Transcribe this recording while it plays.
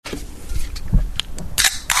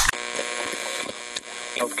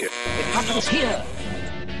Okay. It happens here,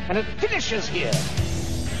 and it finishes here.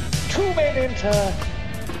 Two men enter,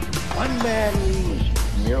 one man leaves.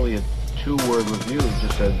 Nearly a 2-word review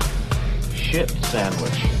just said, shit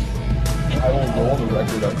sandwich. I will roll the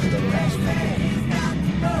record up to the next one.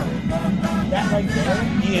 That right there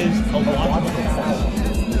is a logical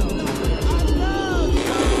fallacy.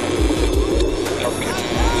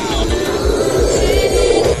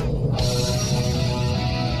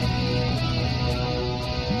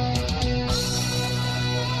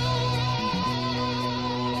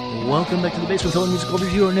 Welcome back to the Basement Film Musical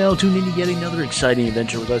Review. You are now tuned in to yet another exciting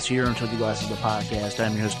adventure with us here on Chunky Glasses, the podcast.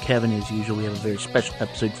 I'm your host, Kevin. As usual, we have a very special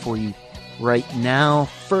episode for you right now.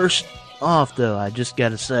 First off, though, I just got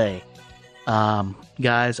to say,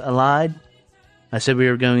 guys, I lied. I said we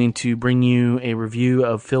were going to bring you a review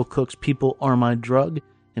of Phil Cook's People Are My Drug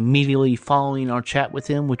immediately following our chat with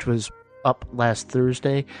him, which was up last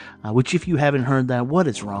Thursday. Which, if you haven't heard that, what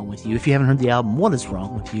is wrong with you? If you haven't heard the album, what is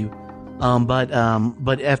wrong with you? But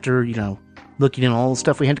after, looking at all the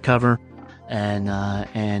stuff we had to cover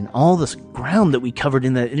and all this ground that we covered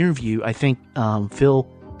in that interview, I think, Phil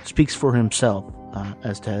speaks for himself,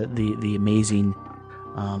 as to the amazingness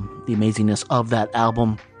of that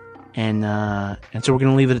album. And so we're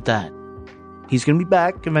going to leave it at that. He's going to be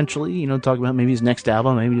back eventually, talk about maybe his next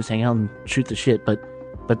album, maybe just hang out and shoot the shit. But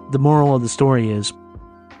the moral of the story is,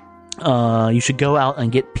 you should go out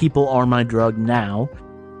and get People Are My Drug now.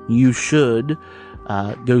 You should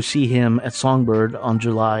go see him at Songbird on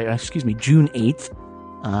June 8th,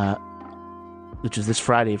 which is this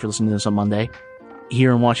Friday if you're listening to this on Monday,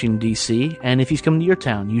 here in Washington, D.C. And if he's coming to your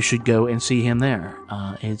town, you should go and see him there.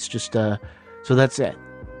 It's just, so that's it.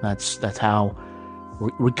 That's how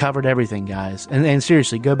we covered everything, guys. And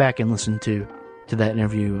seriously, go back and listen to that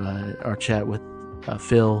interview, our chat with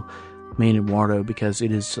Phil, me, and Eduardo, because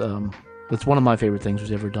it is... it's one of my favorite things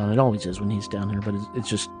he's ever done. It always is when he's down here, but it's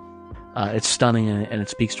just, it's stunning and it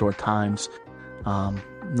speaks to our times.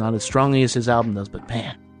 Not as strongly as his album does, but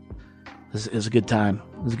man, it was a good time.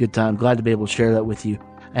 It was a good time. Glad to be able to share that with you.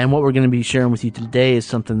 And what we're going to be sharing with you today is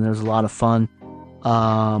something that was a lot of fun.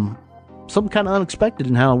 Something kind of unexpected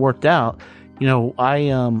in how it worked out.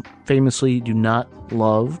 I famously do not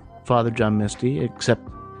love Father John Misty, except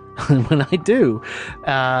when I do.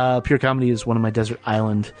 Pure Comedy is one of my Desert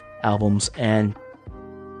Island albums, but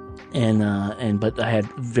I had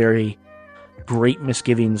very great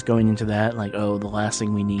misgivings going into that, like, the last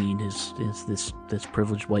thing we need is this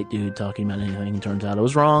privileged white dude talking about anything, and turns out I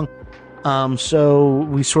was wrong. So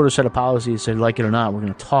we sort of set a policy and said, like it or not, we're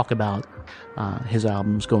going to talk about his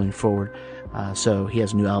albums going forward. So he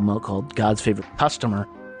has a new album out called God's Favorite Customer,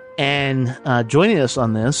 and joining us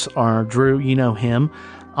on this are Drew, him,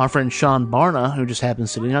 our friend Sean Barna, who just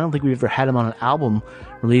happens to be, I don't think we've ever had him on an album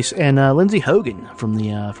release, and Lindsay Hogan from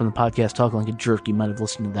the podcast Talk Like a Jerk. You might have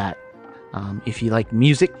listened to that. If you like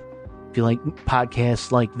music, if you like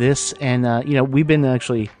podcasts like this, and we've been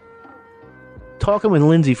actually talking with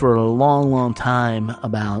Lindsay for a long, long time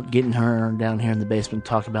about getting her down here in the basement to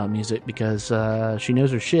talk about music, because she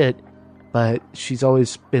knows her shit, but she's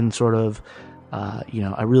always been sort of,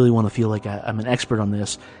 I really want to feel like I'm an expert on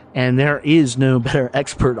this. And there is no better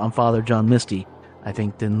expert on Father John Misty, I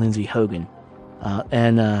think, than Lindsay Hogan.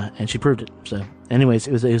 And she proved it. So anyways,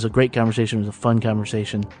 it was a great conversation. It was a fun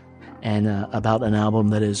conversation. And about an album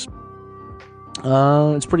that is,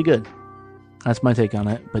 it's pretty good. That's my take on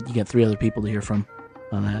it. But you got 3 other people to hear from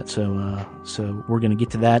on that. So we're going to get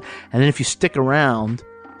to that. And then if you stick around,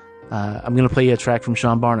 I'm going to play you a track from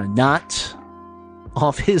Sean Barna. Not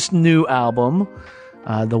off his new album,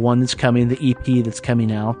 the one that's coming, the EP that's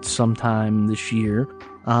coming out sometime this year,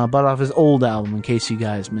 but off his old album, in case you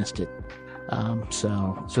guys missed it.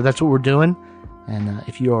 So that's what we're doing. And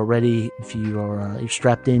if you are ready, if you're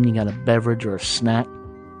strapped in, you got a beverage or a snack,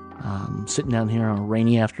 sitting down here on a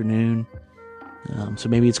rainy afternoon. So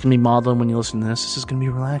maybe it's going to be maudlin when you listen to this. This is going to be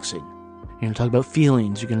relaxing. You're going to talk about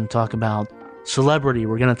feelings. You're going to talk about celebrity.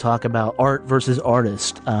 We're going to talk about art versus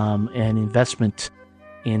artist, and investment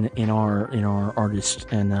in our artist,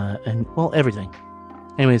 and well, everything.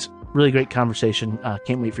 Anyways, really great conversation.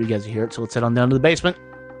 Can't wait for you guys to hear it. So let's head on down to the basement,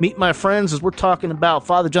 meet my friends, as we're talking about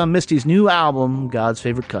Father John Misty's new album, God's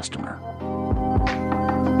Favorite Customer.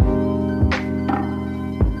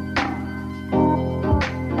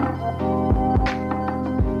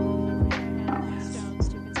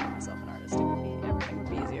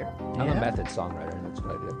 I'm a method songwriter, and that's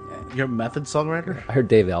what I do. You're a method songwriter? I heard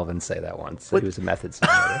Dave Elvin say that once. He was a method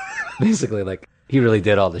songwriter. Basically, like, he really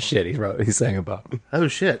did all the shit he sang about. Oh,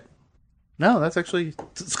 shit. No, that's actually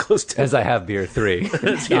it's close to... As I have beer 3.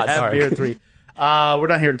 Beer 3. We're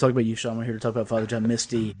not here to talk about you, Sean. We're here to talk about Father John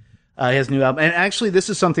Misty. He has a new album. And actually, this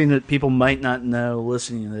is something that people might not know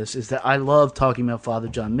listening to this, is that I love talking about Father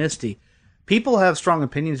John Misty. People have strong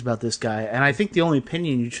opinions about this guy, and I think the only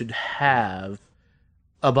opinion you should have,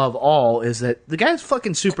 above all, is that the guy's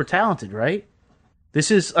fucking super talented, right? This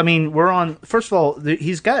is, I mean, we're on, first of all,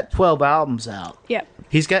 he's got 12 albums out. Yeah.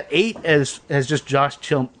 He's got 8 as just Josh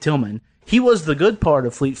Tillman. He was the good part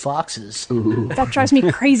of Fleet Foxes. That drives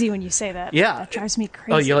me crazy when you say that. Yeah. That drives me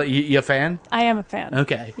crazy. Oh, you a fan? I am a fan.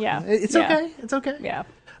 Okay. Yeah. It's Yeah. okay. It's okay.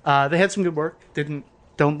 Yeah. They had some good work.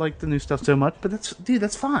 Don't like the new stuff so much, but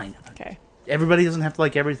that's fine. Okay. Everybody doesn't have to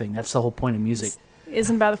like everything. That's the whole point of music.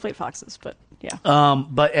 Isn't about the Fleet Foxes, but yeah.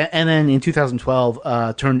 But then in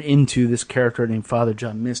 2012, turned into this character named Father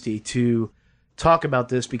John Misty to talk about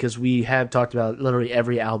this, because we have talked about literally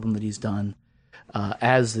every album that he's done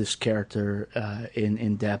as this character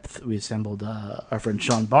in depth. We assembled our friend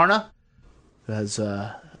Sean Barna, who has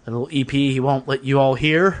a little EP he won't let you all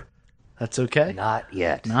hear. That's okay. Not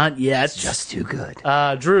yet. Not yet. It's just too good.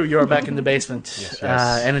 Drew, you're back in the basement.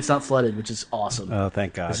 Yes. And it's not flooded, which is awesome. Oh,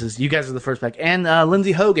 thank God. You guys are the first back. And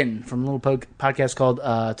Lindsay Hogan from a little podcast called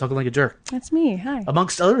Talking Like a Jerk, That's me. Hi.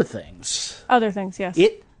 amongst other things. Other things, yes.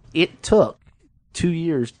 It took 2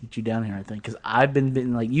 years to get you down here, I think, because I've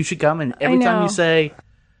been like, you should come, and every I time know. you say,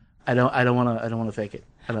 I don't want to fake it.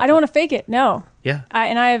 I don't want to fake it. No. Yeah. I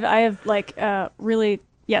have like really.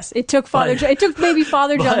 Yes, it took It took maybe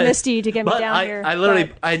Father John Misty to get me down here. I literally,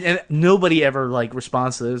 but- and nobody ever like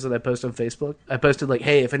responds to those that I post on Facebook. I posted like,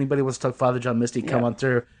 hey, if anybody wants to talk Father John Misty, come on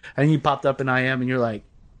through. And you popped up in IM, and you're like,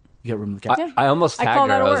 you got room in the couch. I almost I tagged call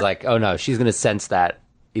her. that a I was work. like, oh no, she's going to sense that.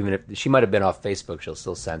 Even if she might have been off Facebook, she'll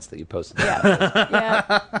still sense that you posted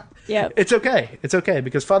that. Yeah. It's okay. It's okay,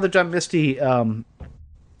 because Father John Misty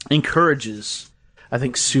encourages, I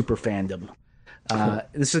think, super fandom.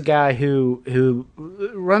 This is a guy who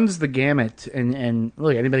runs the gamut, and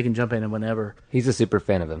look, anybody can jump in and whenever. He's a super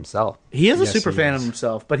fan of himself. He is a Yes, super he fan is. of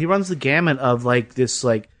himself, but he runs the gamut of like this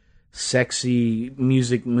like sexy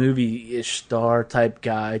music movie-ish star type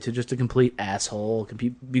guy to just a complete asshole,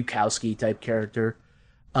 complete Bukowski type character.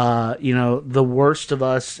 The worst of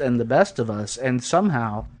us and the best of us, and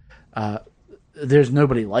somehow there's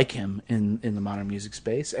nobody like him in the modern music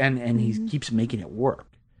space, and he keeps making it work.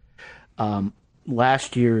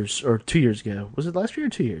 Last year's, or 2 years ago, was it last year or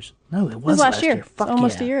 2 years? No, it was last year. Fuck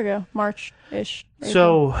Almost yeah. a year ago, March-ish.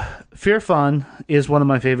 So, Fear Fun is one of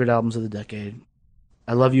my favorite albums of the decade.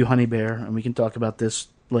 I Love You, Honey Bear, and we can talk about this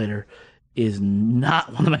later, is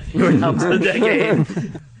not one of my favorite albums of the decade.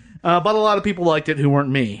 But a lot of people liked it who weren't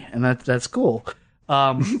me, and that's cool.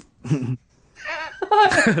 Fucking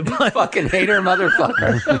hater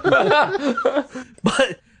motherfucker.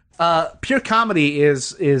 But Pure Comedy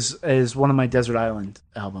is one of my Desert Island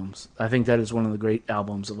albums. I think that is one of the great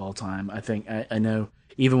albums of all time. I think I know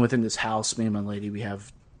even within this house, me and my lady, we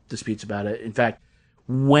have disputes about it. In fact,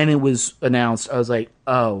 when it was announced, I was like,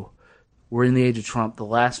 oh, we're in the age of Trump. The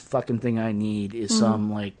last fucking thing I need is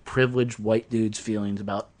some like privileged white dude's feelings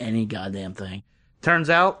about any goddamn thing. Turns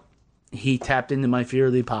out he tapped into my fear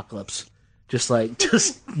of the apocalypse. Just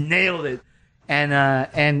nailed it.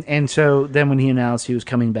 And so then when he announced he was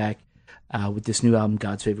coming back with this new album,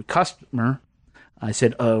 God's Favorite Customer, I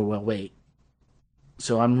said, oh, well, wait.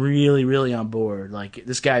 So I'm really, really on board. Like,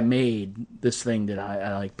 this guy made this thing that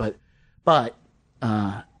I like, but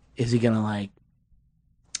is he gonna like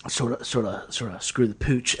sort of screw the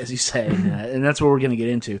pooch, as you say? And that's what we're gonna get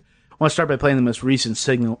into. I want to start by playing the most recent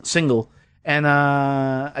single. And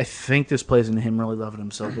I think this plays into him really loving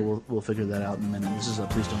himself, but we'll figure that out in a minute. This is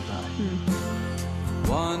Please Don't Die.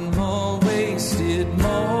 One more wasted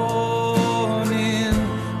morning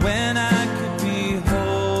when I could be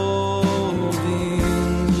holding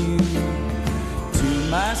you to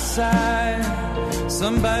my side.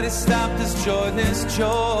 Somebody stop this joyless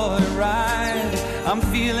joyride. I'm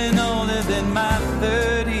feeling older than my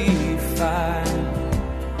 35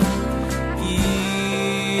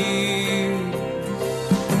 years.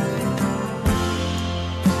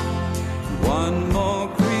 One more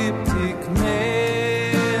cryptic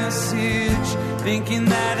message, thinking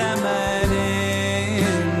that I might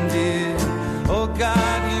end it. Oh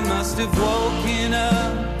God, you must have woken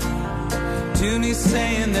up to me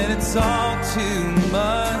saying that it's all too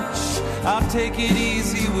much. I'll take it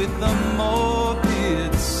easy with the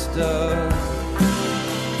morbid stuff.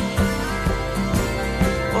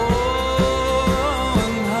 Oh,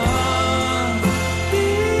 and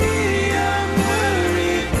honey, I'm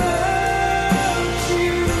worried about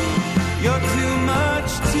you. You're too much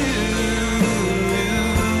to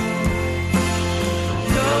lose.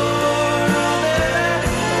 You're all that I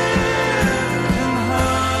have.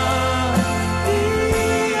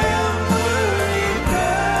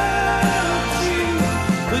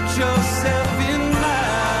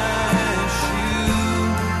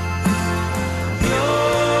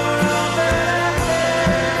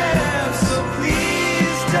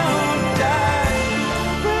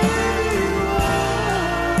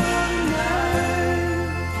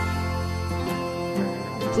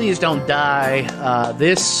 Don't Die.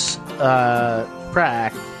 This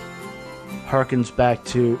track harkens back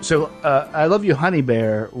to... So, I Love You, Honey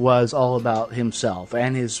Bear was all about himself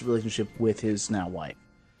and his relationship with his now wife.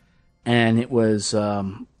 And it was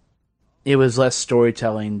less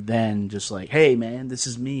storytelling than just like, hey, man, this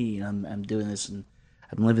is me, and I'm doing this, and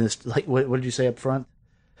I'm living this... Like, what did you say up front?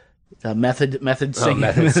 Method singing.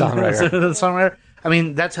 Method songwriter. Songwriter. I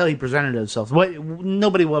mean, that's how he presented himself.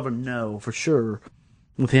 Nobody will ever know for sure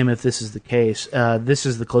with him if this is the case. This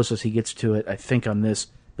is the closest he gets to it, I think, on this,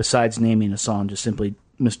 besides naming a song, just simply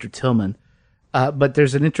Mr. Tillman. But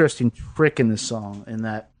there's an interesting trick in this song in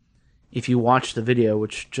that if you watch the video,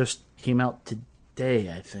 which just came out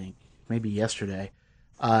today, I think, maybe yesterday,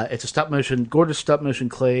 it's a gorgeous stop motion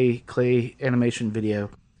clay animation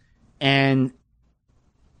video. And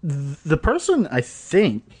the person, I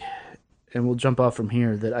think, and we'll jump off from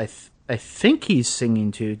here, that I think he's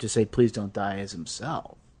singing to say "Please Don't Die" as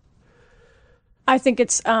himself. I think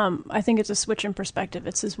it's a switch in perspective.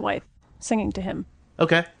 It's his wife singing to him.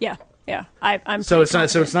 Okay. Yeah. I'm so it's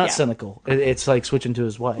not yeah. cynical. It's like switching to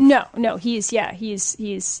his wife. No. He's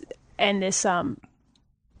and this. I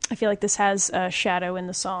feel like this has a shadow in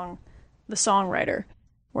the song, the songwriter,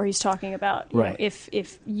 where he's talking about, you know,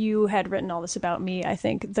 if you had written all this about me, I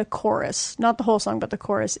think the chorus, not the whole song, but the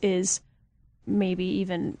chorus is maybe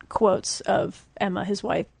even quotes of Emma, his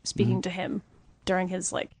wife, speaking to him during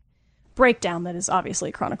his like breakdown that is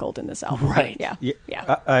obviously chronicled in this album. Right. Yeah.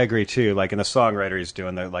 I agree too. Like in the songwriter, he's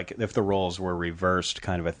doing the, like, if the roles were reversed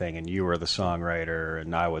kind of a thing and you were the songwriter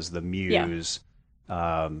and I was the muse.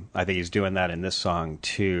 I think he's doing that in this song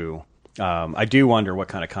too. I do wonder what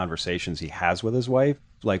kind of conversations he has with his wife,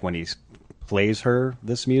 like when he plays her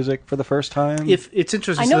this music for the first time. If it's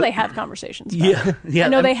interesting, I know they have conversations. Yeah. I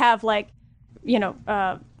know they have like, you know,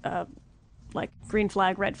 like green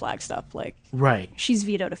flag, red flag stuff. Like, she's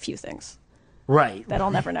vetoed a few things. Right. That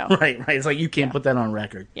I'll never know. Right. It's like you can't put that on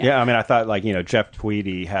record. Yeah, I mean, I thought, like, you know, Jeff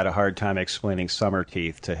Tweedy had a hard time explaining summer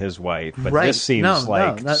teeth to his wife, but this seems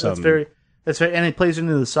that's very. That's right, and it plays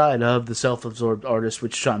into the side of the self-absorbed artist,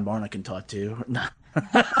 which Sean Barna can talk to.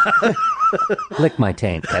 Lick my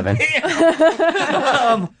taint, Kevin.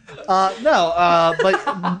 But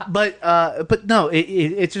no,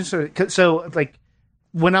 it's just sort of, so like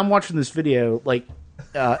when I'm watching this video, like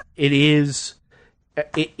it's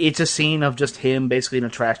a scene of just him basically in a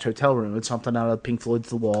trashed hotel room. It's something out of Pink Floyd's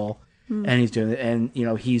The Wall, and he's doing it, and you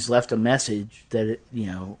know he's left a message that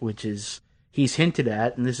which is. He's hinted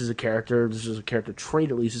at, and this is a character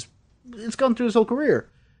trait, at least, it's gone through his whole career,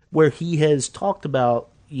 where he has talked about,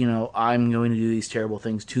 I'm going to do these terrible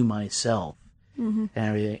things to myself, and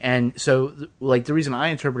everything. And so, like, the reason I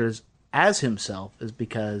interpret it as himself is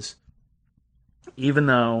because even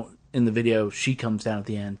though in the video she comes down at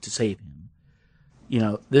the end to save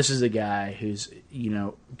him, this is a guy who's,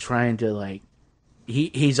 trying to, like,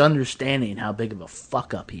 he's understanding how big of a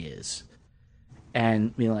fuck-up he is.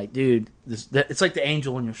 And being like, dude, it's like the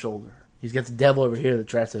angel on your shoulder. He's got the devil over here that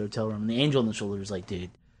traps the hotel room. And the angel on the shoulder is like, dude,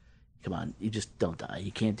 come on, you just don't die.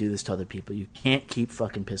 You can't do this to other people. You can't keep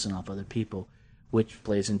fucking pissing off other people, which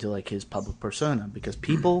plays into like his public persona because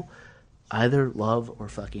people either love or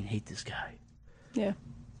fucking hate this guy. Yeah.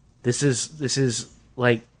 This is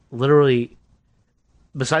like literally,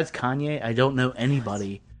 besides Kanye, I don't know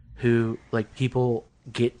anybody who like people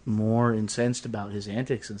get more incensed about his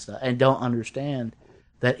antics and stuff and don't understand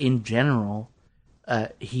that in general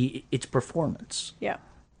it's performance. Yeah.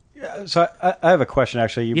 So I have a question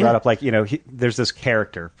actually. You brought up like, there's this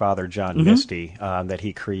character, Father John Misty, that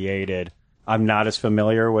he created. I'm not as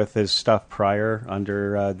familiar with his stuff prior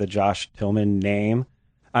under the Josh Tillman name.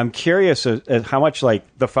 I'm curious as how much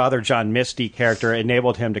like the Father John Misty character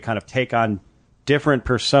enabled him to kind of take on different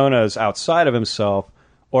personas outside of himself,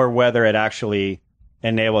 or whether it actually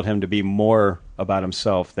enabled him to be more about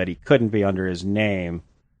himself that he couldn't be under his name.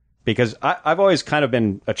 Because I've always kind of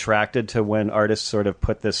been attracted to when artists sort of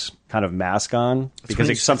put this kind of mask on.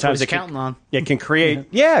 Because sometimes it can create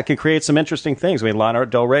it can create some interesting things. I mean, Lana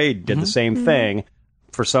Del Rey did the same thing.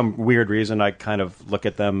 For some weird reason, I kind of look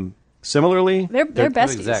at them similarly. They're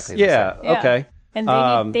besties. Exactly. Yeah, okay.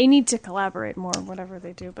 And they need to collaborate more, whatever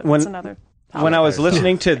they do, but that's another... When I was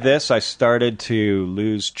listening to this, I started to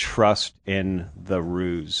lose trust in the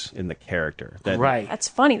ruse, in the character. That's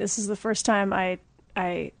funny. This is the first time I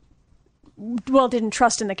didn't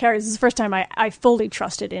trust in the character. This is the first time I fully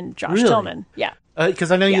trusted in Josh Tillman. Yeah.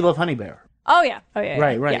 Because I know you love Honey Bear. Oh, yeah.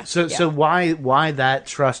 Right. Yeah. So why that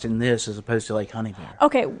trust in this as opposed to like Honey Bear?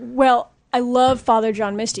 Okay, well, I love Father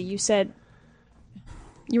John Misty. You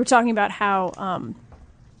were talking about how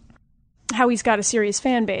he's got a serious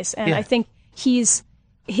fan base, and I think he's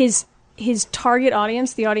his target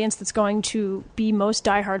audience, the audience that's going to be most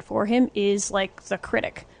diehard for him, is like the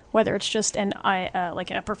critic, whether it's just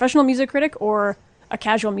like a professional music critic or a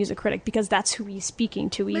casual music critic, because that's who he's speaking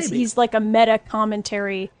to. He's like a meta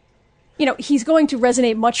commentary. You know, he's going to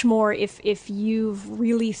resonate much more if you've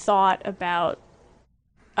really thought about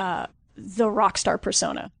the rock star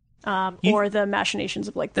persona. Or the machinations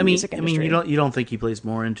of like the music industry. I mean, you don't think he plays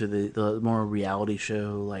more into the more reality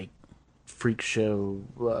show, like freak show,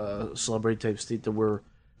 celebrity type stuff that we're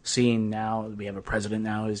seeing now? We have a president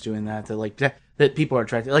now who's doing that. That people are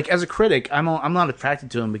attracted. Like as a critic, I'm not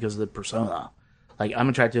attracted to him because of the persona. Like I'm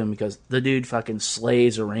attracted to him because the dude fucking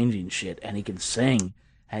slays arranging shit, and he can sing,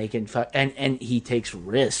 and he can and he takes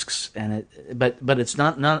risks, but it's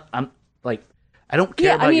not. I'm like. I don't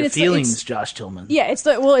care about your feelings, Josh Tillman. Yeah, it's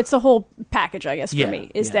the whole package, I guess, for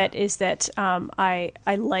me. Is that I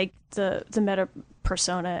like the meta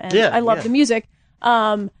persona, and I love the music.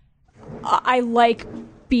 I like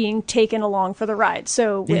being taken along for the ride.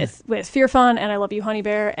 So with Fear Fun and I Love You, Honey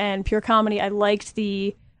Bear and Pure Comedy, I liked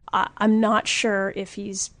the. I'm not sure if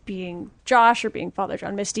he's being Josh or being Father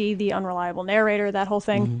John Misty, the unreliable narrator, that whole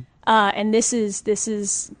thing. Mm-hmm. And this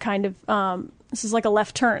is kind of this is like a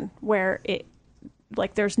left turn where it.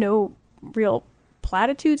 Like there's no real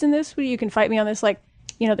platitudes in this. You can fight me on this. Like,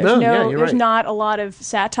 you know, there's not a lot of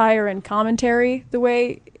satire and commentary the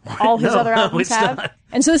way all his other albums have. Not.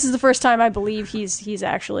 And so this is the first time I believe he's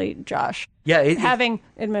actually Josh. Yeah, having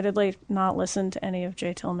admittedly not listened to any of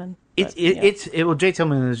Jay Tillman. Jay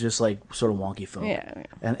Tillman is just like sort of wonky folk. Yeah.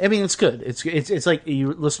 And I mean it's good. It's like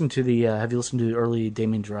you listen to the. Have you listened to the early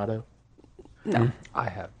Damien Jurado? No, I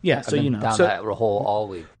have. Yeah, I've been down that hole all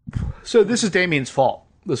week. So this is Damien's fault.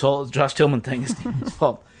 This whole Josh Tillman thing is Damien's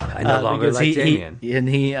fault. I no longer like Damien,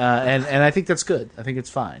 and I think that's good. I think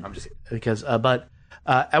it's fine. I'm just because, but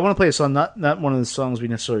I want to play a song, not one of the songs we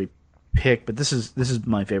necessarily pick, but this is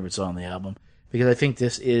my favorite song on the album because I think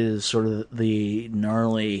this is sort of the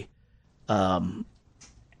gnarly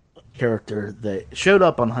character that showed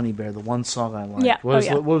up on Honey Bear. The one song I liked. Yeah.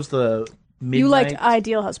 What was the Midnight? You liked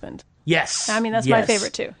Ideal Husband. Yes. I mean, that's my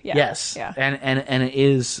favorite, too. Yeah. Yes. Yeah. And it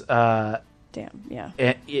is... Damn, yeah.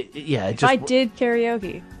 If I did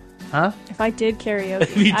karaoke... Huh? If I did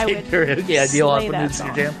karaoke, I would karaoke, Ideal slay that song.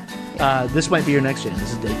 Your jam. Yeah. This might be your next jam.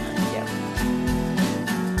 This is Date Night. Yeah.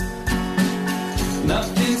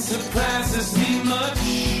 Nothing surprises me much,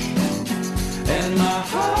 and my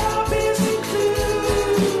hobbies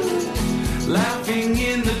include laughing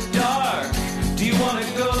in the dark. Do you want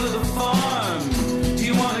to go to the farm? Do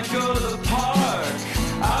you want to go to the park?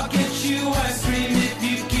 I'll get you ice cream if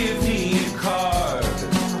you give me a card.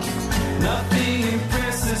 Nothing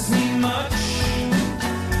impresses me much.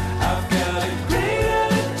 I've got a great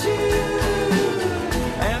attitude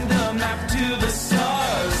and a map to the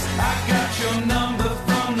stars. I got your number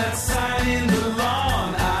from that sign in the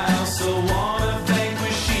lawn. I also want to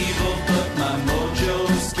vanquish evil, but my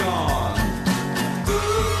mojo's gone.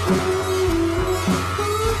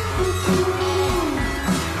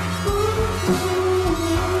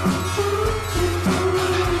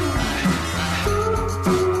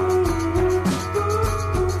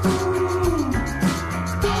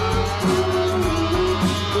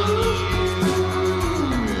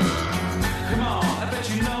 Come on, I bet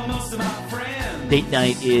you know most of my friends. Date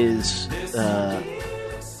Night is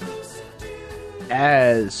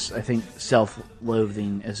as, I think,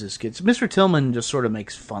 self-loathing as this gets. Mr. Tillman just sort of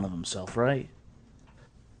makes fun of himself, right?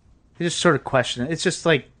 He just sort of questions it. It's just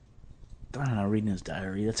like, I don't know, reading his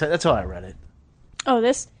diary. That's how I read it. Oh,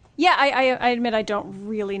 this? Yeah, I admit I don't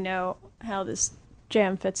really know how this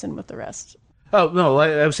jam fits in with the rest. Oh, no,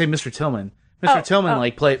 I would say Mr. Tillman. Mr.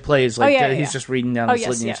 Tillman plays like he's just reading down his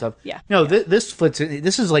litany and stuff. Yeah. No, this fits.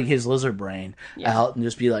 This is like his lizard brain out and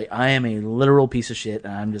just be like, I am a literal piece of shit,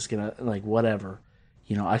 and I'm just gonna like whatever.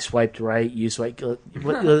 You know, I swiped right, you swiped. You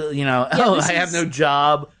know, I have no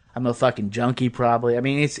job. I'm a fucking junkie, probably. I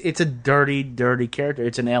mean, it's a dirty, dirty character.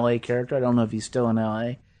 It's an LA character. I don't know if he's still in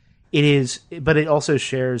LA. It is, but it also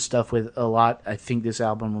shares stuff with a lot. I think this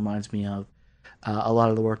album reminds me of a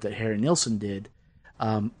lot of the work that Harry Nilsson did.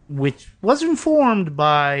 Which was informed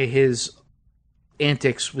by his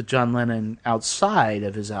antics with John Lennon outside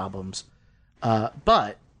of his albums.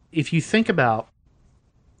 But if you think about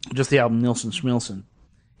just the album Nilsson Schmilsson,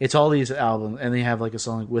 it's all these albums, and they have like a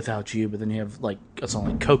song like Without You, but then you have like a song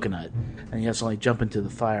like Coconut, and you have a song like Jump Into the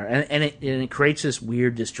Fire, and it creates this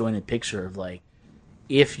weird disjointed picture of like,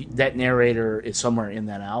 if that narrator is somewhere in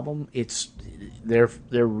that album, they're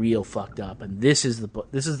real fucked up, and this is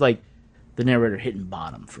like the narrator hitting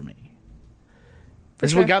bottom for me. This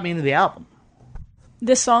is what got me into the album.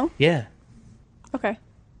 This song? Yeah. Okay.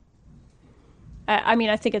 I mean,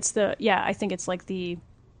 I think it's like the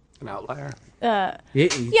An outlier.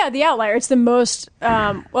 Yeah, the outlier. It's the most.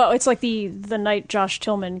 It's like the night Josh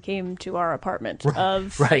Tillman came to our apartment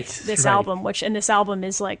of this album, and this album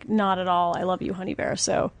is like not at all "I Love You, Honey Bear."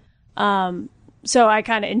 So, so I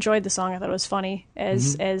kind of enjoyed the song. I thought it was funny,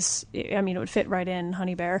 as I mean, it would fit right in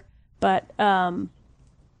Honey Bear, but I,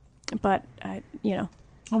 Well,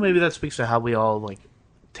 maybe that speaks to how we all like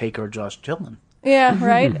take our Josh Tillman. Yeah,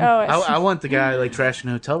 right. Oh, I want the guy like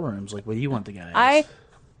trashing hotel rooms. Like, what do you want the guy? As?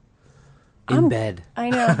 In bed. I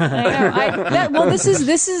know. This is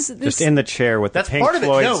just in the chair with that's the Pink part of it.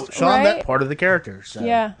 Floyd. No, Sean, right? that's part of the character. So.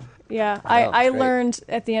 Yeah. I learned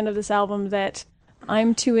at the end of this album that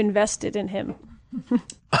I'm too invested in him.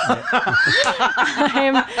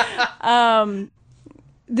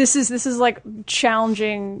 This is like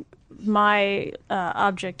challenging my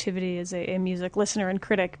objectivity as a music listener and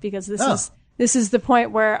critic, because this is the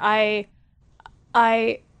point where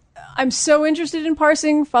I'm so interested in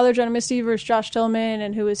parsing Father John Misty versus Josh Tillman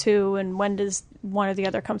and who is who and when does one or the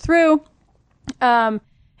other come through. And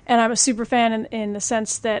I'm a super fan in the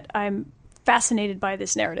sense that I'm fascinated by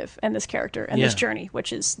this narrative and this character and this journey,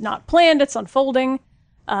 which is not planned, it's unfolding.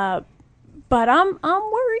 But I'm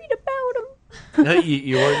worried about him.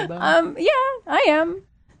 You worried about him? Yeah, I am.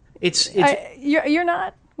 You're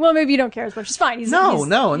not. Well, maybe you don't care as much. It's fine. He's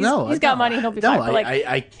got money. He'll be fine. But like,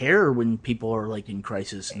 I care when people are like in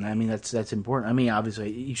crisis, and I mean that's important. I mean,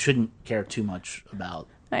 obviously, you shouldn't care too much about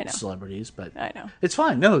celebrities, but I know it's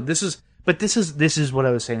fine. No, this is what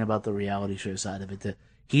I was saying about the reality show side of it. That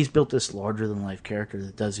he's built this larger than life character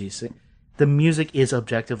that does these things. The music is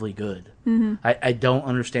objectively good. Mm-hmm. I don't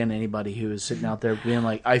understand anybody who is sitting out there being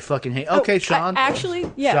like, I fucking hate. Okay, Sean.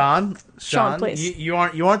 Sean, please. You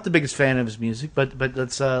aren't the biggest fan of his music, but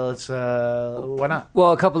let's why not?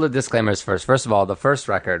 Well, a couple of disclaimers first. First of all, the first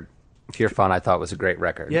record, Pure Fun, I thought was a great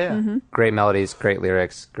record. Yeah, great melodies, great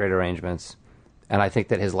lyrics, great arrangements, and I think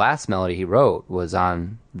that his last melody he wrote was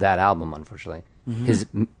on that album. Unfortunately,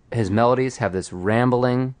 his melodies have this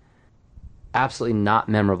rambling, absolutely not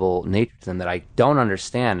memorable nature to them that I don't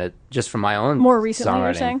understand. It just from my own more recently, songwriting.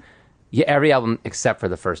 You're saying? Yeah, every album except for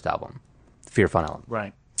the first album, Fear Fun album.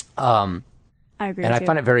 Right. I agree. And with I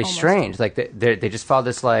find you. it very Almost. strange. Like they just follow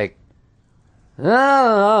this like, and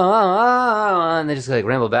they just like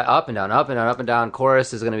ramble back up and down, up and down, up and down.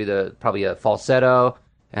 Chorus is going to be probably a falsetto,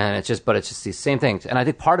 and it's just these same things. And I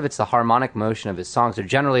think part of it's the harmonic motion of his songs. They're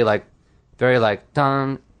generally like very like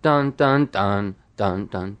dun dun dun dun dun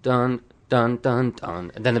dun dun. Dun, dun,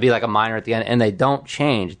 dun. And then there'll be like a minor at the end, and they don't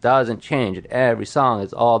change. It doesn't change. Every song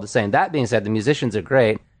is all the same. That being said, the musicians are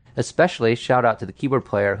great, especially shout out to the keyboard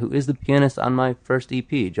player who is the pianist on my first EP,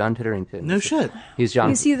 John Titterington. No shit. He's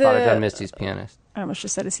Father John Misty's pianist. I almost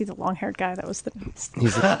just said, is he the long-haired guy that was the...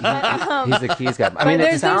 He's the keys guy. I mean,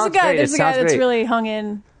 there's a guy that's great. really hung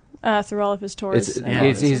in through all of his tours.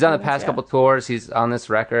 He's done the past couple tours. He's on this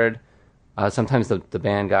record. Sometimes the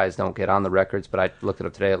band guys don't get on the records, but I looked it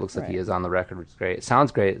up today. It looks like he is on the record, which is great. It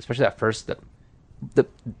sounds great, especially that first.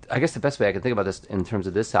 I guess the best way I can think about this in terms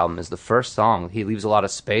of this album is the first song. He leaves a lot of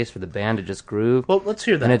space for the band to just groove. Well, let's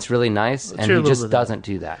hear that. And it's really nice, and he just doesn't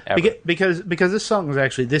do that ever. Because this song is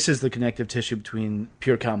actually, this is the connective tissue between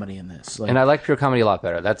Pure Comedy and this. And I like Pure Comedy a lot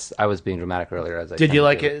better. I was being dramatic earlier. Did you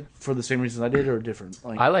like it for the same reasons I did, or different?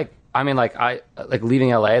 I like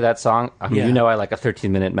Leaving LA, that song. I mean, I like a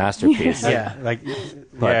 13-minute masterpiece.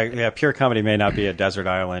 Pure Comedy may not be a Desert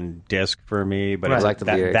Island disc for me, but I like the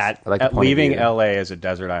lyrics. I like the point Leaving of view. LA is a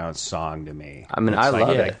Desert Island song to me. I mean, I love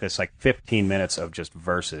it. It's like 15 minutes of just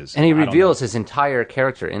verses. And he reveals his entire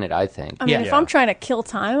character in it, I think. I mean, if I'm trying to kill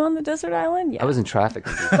time on the desert island, I was in traffic.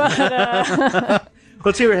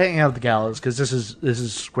 Let's see, we're hanging out at the gallows, because this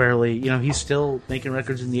is squarely, he's still making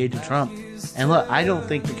records in the age of Trump. And look, I don't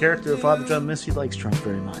think the character of Father John Misty likes Trump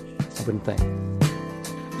very much. I wouldn't think.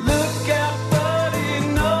 Look out, buddy,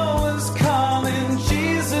 no one's calling.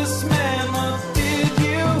 Jesus, man, what did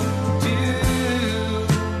you do?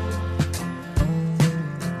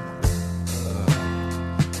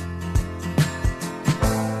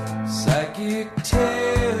 Psychic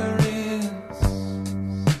Terrence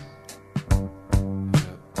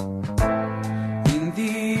in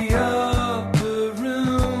the upper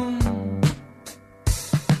room.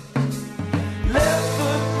 Left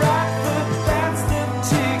foot, right foot, that's the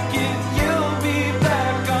ticket. You'll be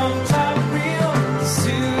back on top real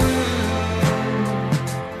soon.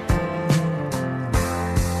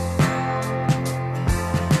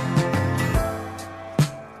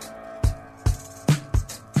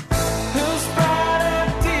 Who's brighter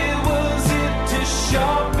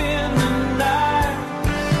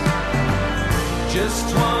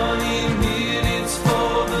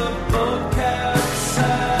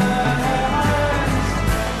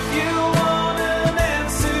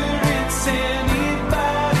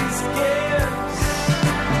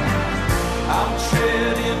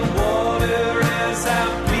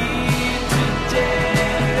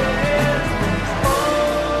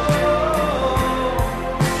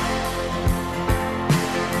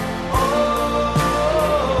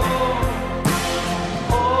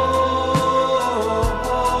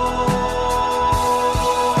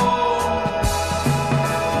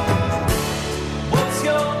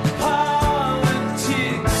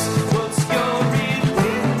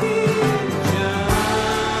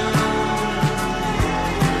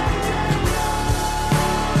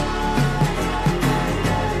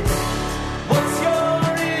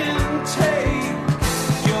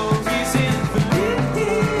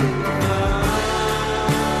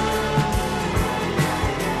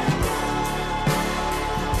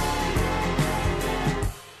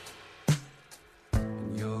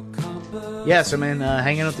Yeah, so man,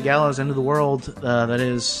 Hanging Up the Gallows, End of the World. That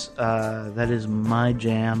is my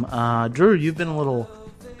jam. Drew, you've been a little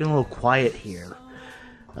quiet here,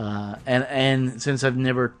 and since I've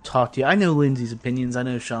never talked to you, I know Lindsay's opinions, I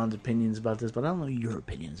know Sean's opinions about this, but I don't know your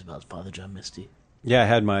opinions about Father John Misty. Yeah, I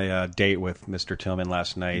had my date with Mr. Tillman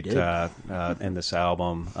last night in this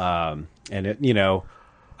album, and it,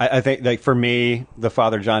 I think like for me, the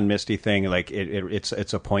Father John Misty thing, like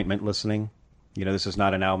it's appointment listening. This is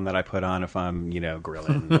not an album that I put on if I'm,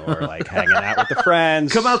 grilling or like hanging out with the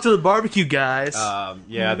friends. Come out to the barbecue, guys.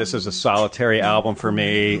 This is a solitary album for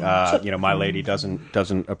me. My lady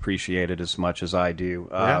doesn't appreciate it as much as I do.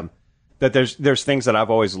 That there's things that I've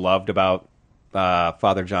always loved about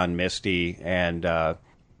Father John Misty, and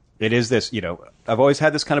it is this. I've always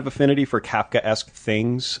had this kind of affinity for Kafka-esque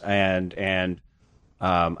things, and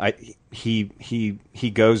he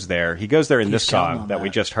goes there. He goes there in this song that we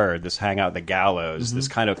just heard. This Hang Out at the Gallows. Mm-hmm. This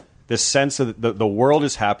kind of this sense of the world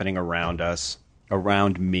is happening around us,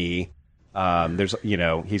 around me. There's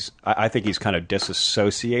I think he's kind of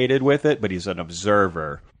disassociated with it, but he's an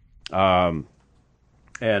observer. I'm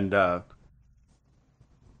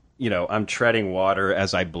treading water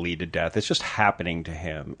as I bleed to death. It's just happening to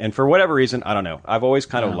him, and for whatever reason, I don't know. I've always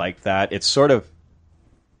kind of liked that.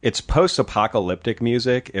 It's post-apocalyptic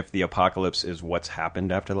music if the apocalypse is what's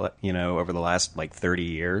happened after, over the last, 30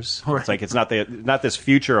 years. Right. It's like it's not this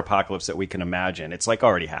future apocalypse that we can imagine. It's,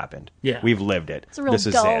 already happened. Yeah. We've lived it. It's a real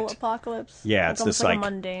dull apocalypse. Yeah, it's this, a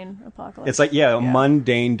mundane apocalypse. It's a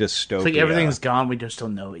mundane dystopia. It's like everything's gone, we just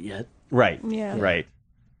don't know it yet. Right. Yeah. Right.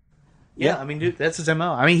 Yeah, I mean, dude, that's his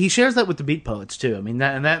MO. I mean, he shares that with the Beat Poets too. I mean,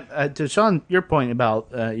 that to Sean, your point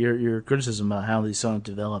about your criticism about how these songs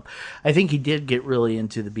develop, I think he did get really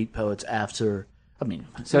into the Beat Poets after. I mean,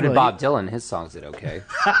 so did Bob Dylan. His songs did okay.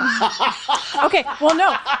 Okay, well,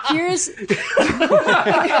 no. Here's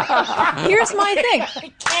my thing.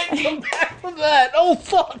 I can't come back from that. Oh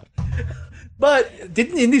fuck. But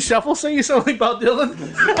didn't Indie Shuffle sing you something like Bob Dylan?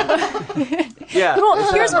 Yeah.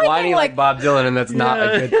 Well, here's my whining thing. like Bob Dylan, and that's not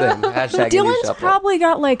a good thing. Hashtag Indie Dylan's Shuffle. probably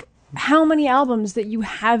got how many albums that you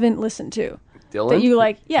haven't listened to? Dylan? That you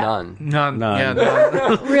yeah. None. Yeah,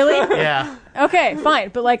 none. Really? Yeah. Okay, fine.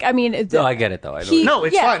 But I mean, no, I get it though. No,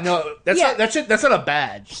 it's fine. No, that's not a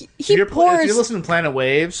badge. He pours. If you listen to Planet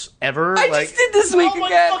Waves ever, I just did this week again.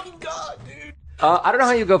 Oh my fucking god, dude. I don't know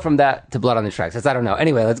how you go from that to Blood on the Tracks. I don't know.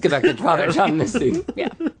 Anyway, let's get back to Father John Misty. Yeah.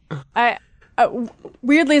 I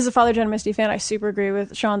weirdly, as a Father John Misty fan, I super agree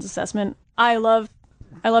with Sean's assessment. I love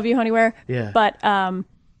you, Honeyware. Yeah.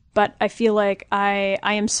 But I feel like I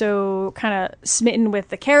am so kind of smitten with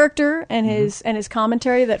the character and his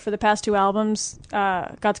commentary that for the past two albums,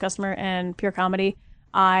 God's Customer and Pure Comedy,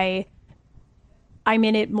 I'm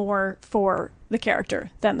in it more for the character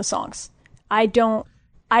than the songs. I don't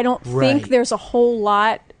think there's a whole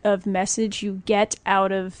lot of message you get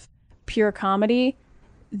out of Pure Comedy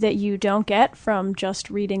that you don't get from just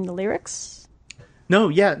reading the lyrics. No,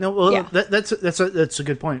 yeah, no. Well, yeah. That's a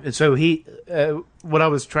good point. And so what I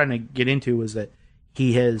was trying to get into was that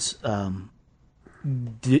he has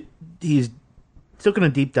he's taken a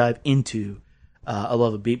deep dive into a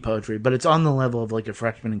love of beat poetry, but it's on the level of a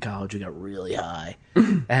freshman in college who got really high,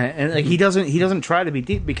 and he doesn't try to be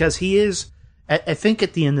deep because he is. I think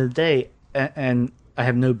at the end of the day, and I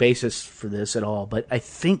have no basis for this at all, but I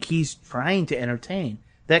think he's trying to entertain.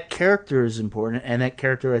 That character is important, and that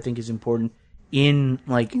character I think is important in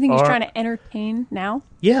You think he's trying to entertain now?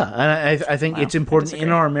 Yeah, and I think it's important in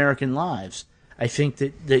our American lives. I think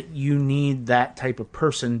that you need that type of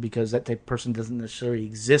person because that type of person doesn't necessarily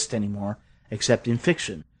exist anymore except in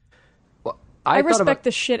fiction. Well, I respect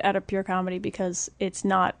the shit out of Pure Comedy because it's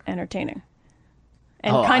not entertaining.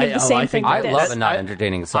 And the same thing with this. I love a not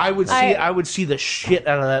entertaining song. I would see the shit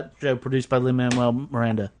out of that show produced by Lin-Manuel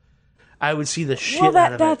Miranda. I would see the shit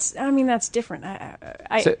out of it. That's different.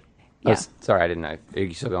 Sorry, I didn't know. Are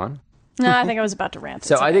you still going? No, I think I was about to rant.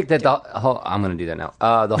 So I think that I'm going to do that now.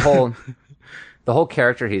 The whole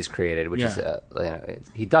character he's created, which is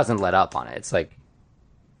he doesn't let up on it. It's like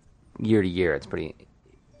year to year, it's pretty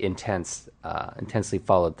intense, intensely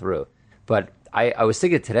followed through. But I was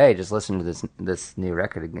thinking today, just listening to this new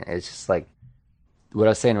record again, it's just like what I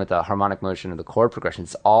was saying with the harmonic motion of the chord progression.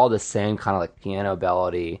 It's all the same kind of piano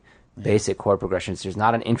ballady, basic chord progressions. There's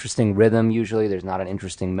not an interesting rhythm usually. There's not an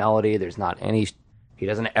interesting melody. There's not any. He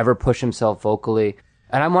doesn't ever push himself vocally.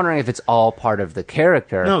 And I'm wondering if it's all part of the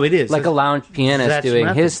character. No, it is. Like a lounge pianist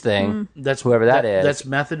doing his thing. That's whoever that is. That's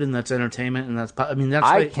method and that's entertainment and that's.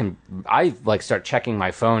 I start checking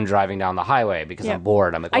my phone driving down the highway because I'm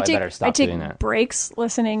bored. I'm like, I better stop doing that. I take breaks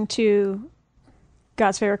listening to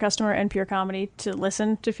God's Favorite Customer and Pure Comedy to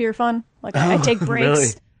listen to Fear Fun. Like I take breaks really?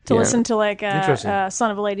 to listen to like Interesting. Son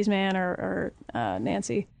of a Ladies Man or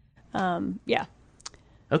Nancy. Yeah.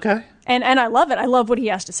 Okay. And I love it. I love what he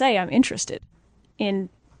has to say. I'm interested in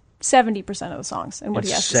 70% of the songs and what he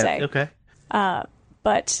has to say. Okay.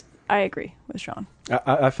 But I agree with Sean.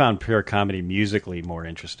 I found Pure Comedy musically more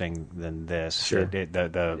interesting than this. Sure.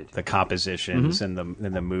 The compositions and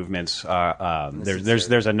the movements are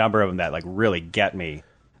there's a number of them that like really get me.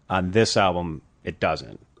 On this album, it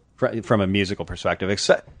doesn't from a musical perspective.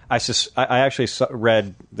 Except I actually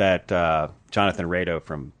read that Jonathan Rado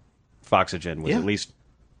from Foxygen was at least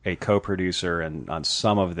a co-producer and on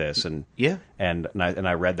some of this, and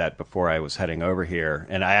I read that before I was heading over here,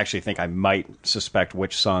 and I actually think I might suspect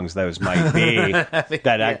which songs those might be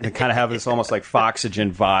that kind of have this almost like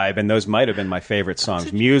Foxygen vibe, and those might have been my favorite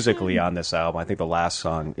songs musically on this album. I think the last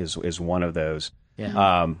song is one of those.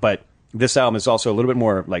 Yeah. But this album is also a little bit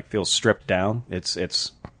more like feels stripped down. It's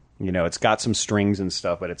it's got some strings and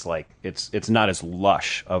stuff, but it's like it's not as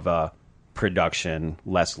lush of a production,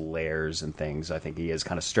 less layers and things. I think he is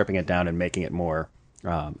kind of stripping it down and making it more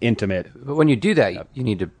intimate. But when you do that, you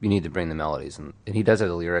need to bring the melodies, and he does have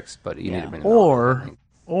the lyrics, but you need to bring the melodies.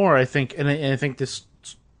 Or I think, and I think this,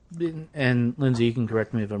 and Lindsay, you can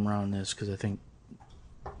correct me if I'm wrong on this, because I think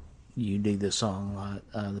you dig this song a lot,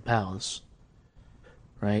 The Palace,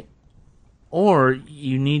 right? Or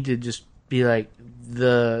you need to just be like,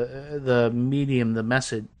 the medium, the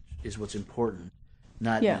message is what's important,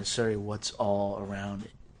 not necessarily what's all around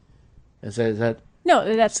it. Is that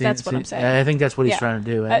no? That's what I'm saying. I think that's what he's trying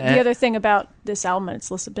to do. The other thing about this album and its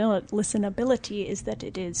listenability is that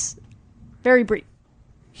it is very brief.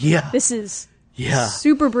 Yeah, this is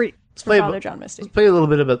super brief for Father John Misty. Let's play a little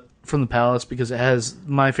bit of it from The Palace because it has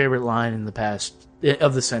my favorite line in the past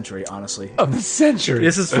of the century. Honestly, of the century.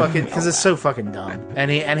 This is fucking because it's so fucking dumb.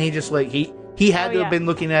 And he just like he had to have been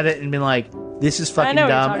looking at it and been like, this is fucking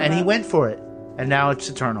dumb, and he went for it. And now it's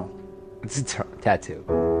eternal. It's eternal. Tattoo.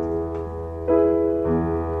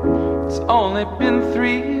 It's only been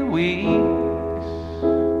 3 weeks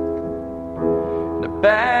and a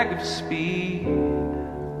bag of speed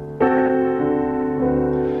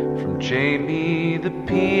from Jamie the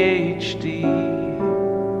PhD.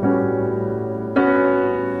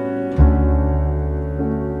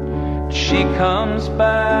 She comes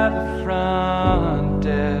by the front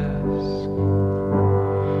desk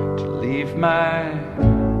leave my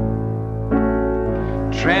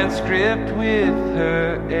transcript with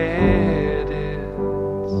her edits,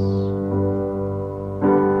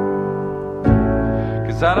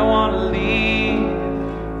 'cause I don't want to leave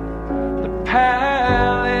the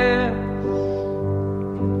palace.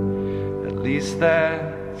 At least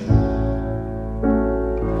that's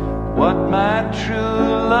what my true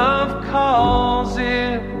love calls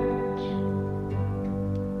it.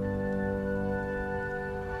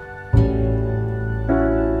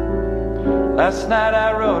 Last night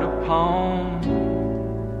I wrote a poem.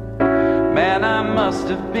 Man, I must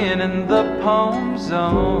have been in the poem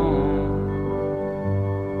zone.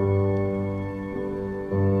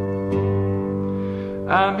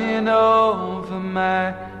 I'm in over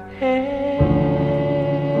my head.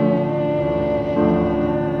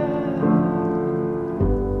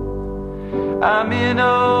 I'm in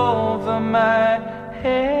over my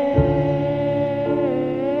head.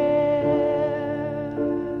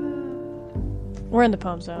 We're in the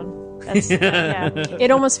poem zone. That's,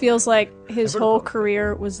 It almost feels like his whole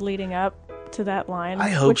career was leading up to that line, I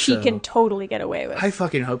hope which so. he can totally get away with. I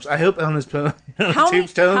fucking hope so. I hope on his tombstone,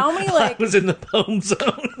 how many like I was in the poem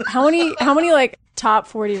zone. how many like top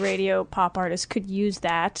 40 radio pop artists could use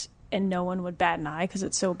that and no one would bat an eye because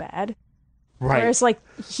it's so bad? Right. Whereas like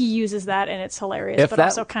he uses that and it's hilarious, but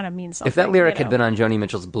also kind of means something. If that lyric had been on Joni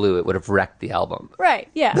Mitchell's Blue, it would have wrecked the album. Right?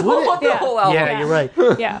 Yeah. The whole album. Yeah, you're right.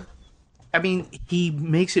 Yeah. I mean, he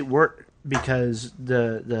makes it work because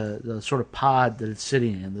the sort of pod that it's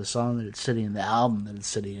sitting in, the song that it's sitting in, the album that it's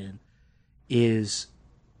sitting in, it's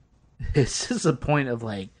just a point of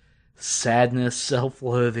like sadness,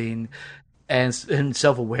 self-loathing, and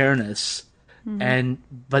self-awareness,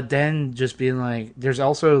 but then just being like, there's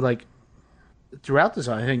also like throughout the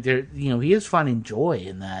song, I think he is finding joy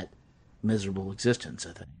in that miserable existence.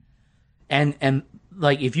 I think, and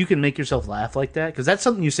like, if you can make yourself laugh like that, because that's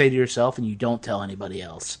something you say to yourself and you don't tell anybody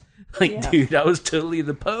else. Like, dude, I was totally in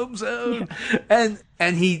the poem zone, and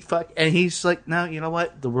he's like, no, you know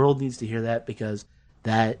what? The world needs to hear that because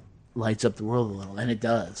that lights up the world a little, and it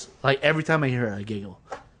does. Like every time I hear it, I giggle.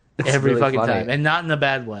 Every really fucking funny. Time, and not in a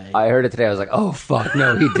bad way. I heard it today. I was like, "Oh fuck,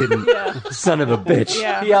 no, he didn't." Son of a bitch.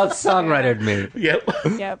 Yeah. He out-songwritered me. Yep.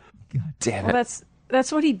 Yep. God damn it. Well,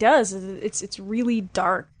 that's what he does. It's really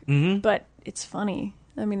dark, but it's funny.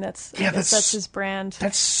 I mean, that's his brand.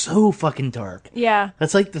 That's so fucking dark. Yeah,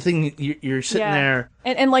 that's like the thing you're sitting there,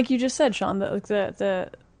 and like you just said, Sean, the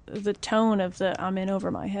tone of the "I'm in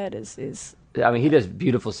over my head" is. I mean, he does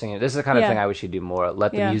beautiful singing. This is the kind of thing I wish he'd do more.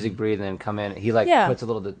 Let the music breathe and then come in. He puts a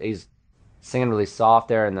little. He's singing really soft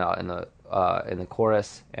there in the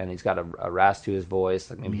chorus, and he's got a rasp to his voice.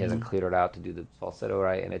 Like maybe he hasn't cleared it out to do the falsetto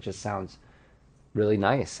right, and it just sounds really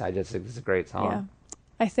nice. I just think it's a great song. Yeah.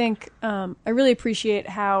 I think I really appreciate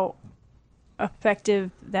how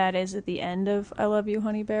effective that is at the end of "I Love You,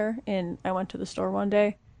 Honey Bear" in "I Went to the Store One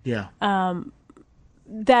Day." Yeah.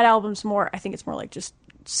 That album's more. I think it's more like just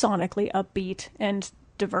sonically upbeat and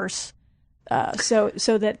diverse. So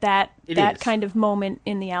that kind of moment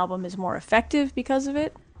in the album is more effective because of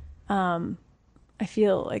it. I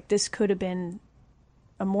feel like this could have been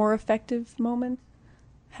a more effective moment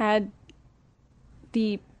had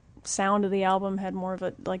the sound of the album had more of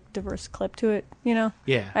a diverse clip to it, you know?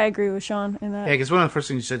 Yeah. I agree with Sean in that. Yeah, because one of the first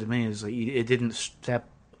things you said to me is like it didn't step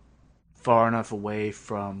far enough away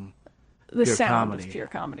from the pure sound comedy. of pure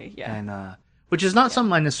comedy, yeah. And which is not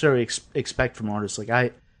something I necessarily expect from artists. Like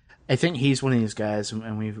I think he's one of these guys,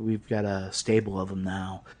 and we've got a stable of them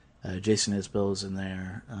now. Jason Isbell's in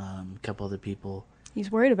there, a couple other people. He's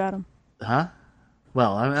worried about him. Huh?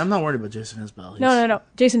 Well, I'm not worried about Jason Isbell. No.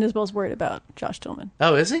 Jason Isbell's worried about Josh Tillman.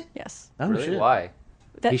 Oh, is he? Yes. Oh, really? shit. Why?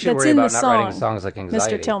 He should worry about not writing songs like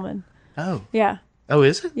Anxiety. Mr. Tillman. Oh. Yeah. Oh,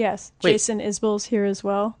 is it? Yes. Wait. Jason Isbell's here as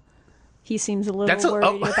well. He seems a little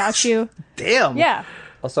worried about you. Damn. Yeah.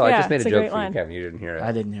 Also, I just made it's a a joke great for you, line. Kevin. You didn't hear it.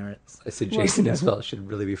 I didn't hear it. I said Jason Isbell should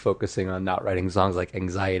really be focusing on not writing songs like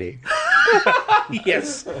Anxiety.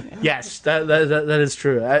 Yes, that is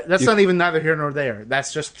true. That's not even neither here nor there.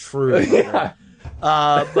 That's just true. Yeah.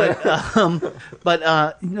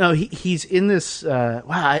 No, he's in this. Wow,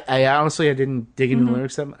 I honestly I didn't dig into the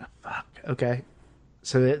lyrics. Fuck. Okay,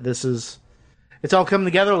 so this is. It's all coming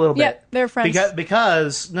together a little bit. Yeah, they're friends.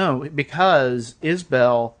 Because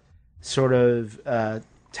Isbell sort of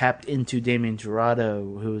tapped into Damien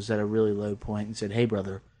Jurado, who was at a really low point, and said, "Hey,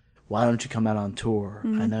 brother, why don't you come out on tour?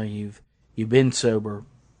 I know you've been sober."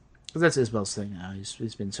 Because that's Isbell's thing now.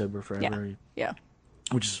 He's been sober forever. Yeah.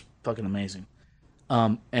 Which is fucking amazing.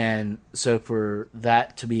 And so for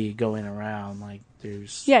that to be going around, like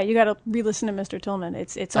there's you got to re-listen to Mr. Tillman.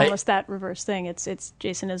 It's almost that reverse thing. It's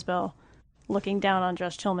Jason Isbell looking down on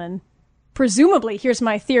Josh Tillman. Presumably, here's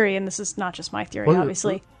my theory, and this is not just my theory,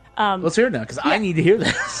 obviously. Let's hear it now, because I need to hear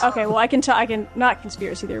this. Okay, well, I can not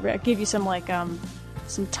conspiracy theory, but I'll give you some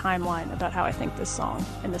some timeline about how I think this song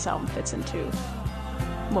and this album fits into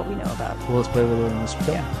what we know about. Well, let's play a little in this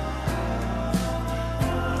film. Yeah.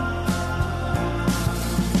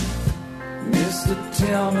 Mr.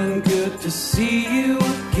 Tillman, good to see you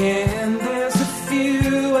again. There's a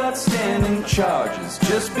few outstanding charges.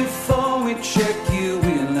 Just before we check you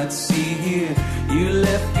in, let's see here. You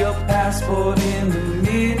left your passport in the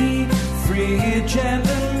mini fridge and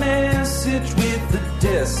a message with the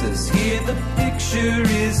desk says here the picture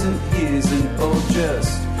isn't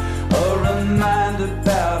just a reminder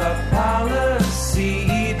about our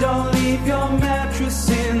policy. Don't leave your mattress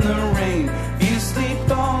in the rain. You sleep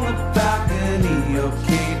on the balcony,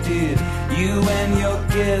 okay, did you and your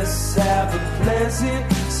guests have a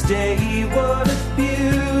pleasant stay? What a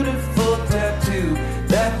beautiful tattoo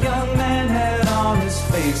that young man had on his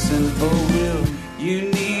face. And oh, will you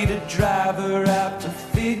need a driver out to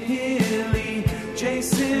Philly?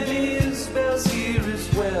 Jason Isbell's here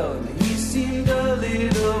as well, and he seemed a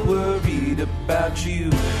little worried about you.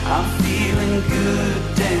 I'm feeling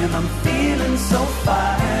good and I'm feeling so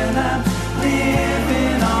fine. I'm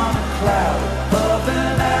living on a cloud above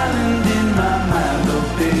an island in my mind. Oh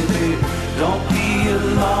baby, don't be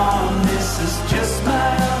alarmed, this is just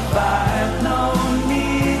my vibe. No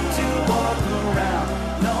need to walk around,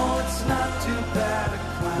 no, it's not too bad.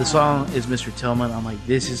 The song is Mr. Tillman. I'm like,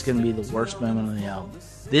 this is going to be the worst moment on the album.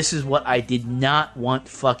 This is what I did not want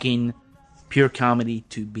fucking pure comedy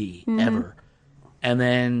to be, ever. And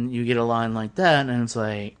then you get a line like that, and it's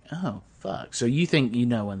like, oh, fuck. So you think you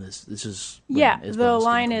know when this is... The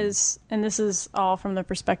line is, and this is all from the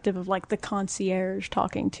perspective of, like, the concierge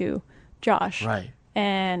talking to Josh. Right.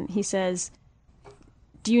 And he says,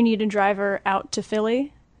 do you need a driver out to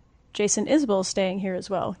Philly? Jason Isbell's staying here as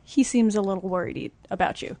well. He seems a little worried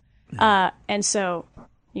about you. And so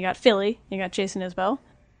you got Philly, you got Jason Isbell,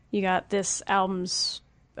 you got this album's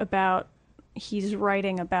about, he's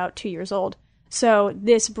writing about 2 years old. So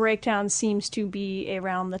this breakdown seems to be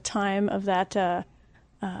around the time of that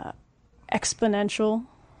Exponential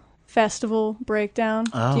Festival breakdown.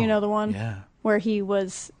 Oh, do you know the one? Yeah. where he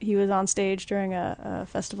was on stage during a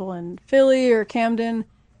festival in Philly or Camden,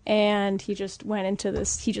 and he just went into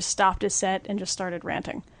this. He just stopped his set and just started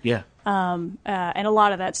ranting. Yeah. And a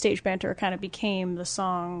lot of that stage banter kind of became the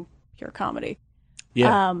song Pure Comedy.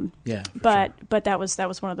 Yeah. But that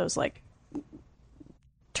was one of those like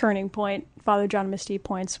turning point Father John Misty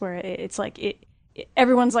points where it's like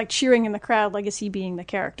everyone's like cheering in the crowd, like, is he being the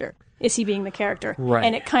character? Is he being the character? Right.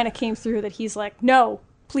 And it kind of came through that he's like, no,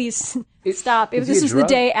 please stop. This was the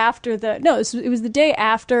day after it was the day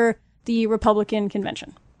after the Republican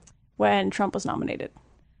convention when Trump was nominated.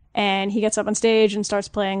 And he gets up on stage and starts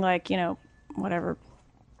playing like, whatever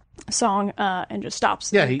song, and just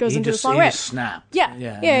stops. Yeah, and goes into the song. He just snapped.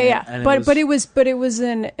 Yeah. But it was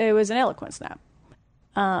an eloquent snap.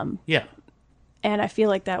 Yeah. And I feel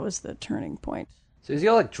like that was the turning point. So is he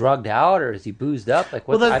all like drugged out, or is he boozed up? Like,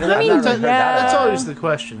 what? Well, that's that. always the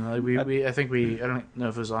question. Like I don't know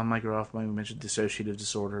if it was on mic or off. We mentioned dissociative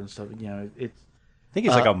disorder and stuff. I think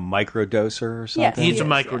he's like a microdoser or something. Yes, he's a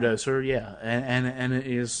microdoser, yeah, and it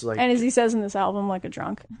is like, and as he says in this album, like a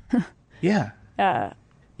drunk. Yeah.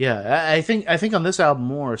 I think on this album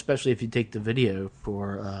more, especially if you take the video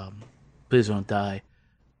for Please Don't Die,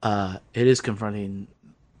 it is confronting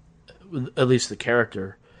at least the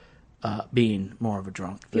character being more of a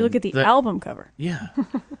drunk. If you look at the album cover. Yeah.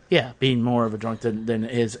 Yeah, being more of a drunk than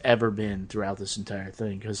it has ever been throughout this entire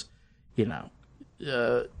thing. Because,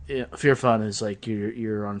 Fear Fun is like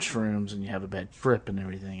you're on shrooms and you have a bad trip and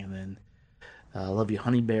everything. And then Love You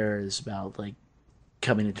Honey Bear is about like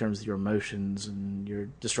coming to terms with your emotions and you're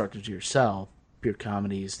destructive to yourself. Pure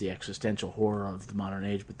Comedy is the existential horror of the modern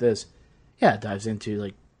age. But this, it dives into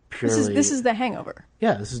like purely... This is The Hangover.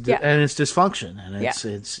 Yeah, this is and it's dysfunction and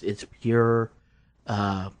it's pure.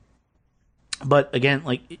 But again,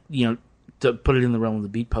 like to put it in the realm of the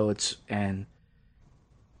Beat Poets and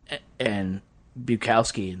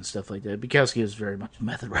Bukowski and stuff like that. Bukowski is very much a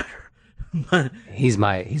method writer. He's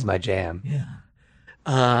my jam. Yeah.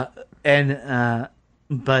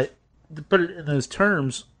 But to put it in those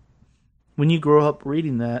terms, when you grow up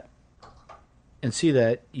reading that and see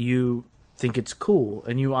that, you think it's cool,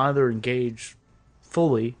 and you either engage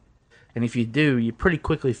fully, and if you do, you pretty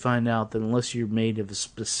quickly find out that unless you're made of a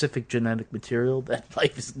specific genetic material, that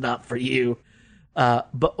life is not for you.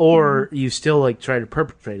 Or you still like try to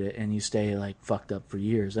perpetrate it, and you stay like fucked up for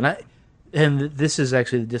years. And this is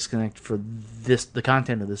actually the disconnect for the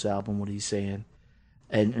content of this album. What he's saying,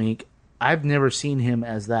 and I mean, I've never seen him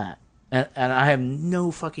as that, and I have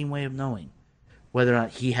no fucking way of knowing whether or not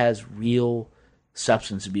he has real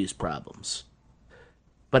substance abuse problems.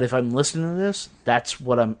 But if I'm listening to this, that's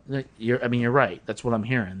what you're right. That's what I'm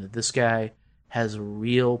hearing. That this guy has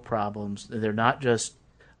real problems. They're not just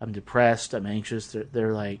I'm depressed, I'm anxious.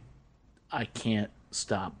 They're like I can't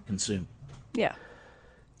stop consuming. Yeah.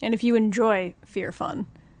 And if you enjoy Fear Fun,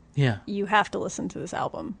 you have to listen to this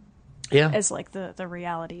album. Yeah. As like the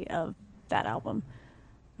reality of that album.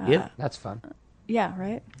 That's fun. Yeah,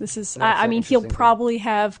 right? This is I mean he'll probably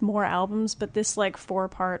have more albums, but this like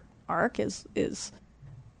 4-part arc is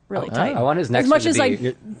really tight. I want his next as much one to as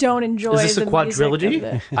I don't enjoy is this the a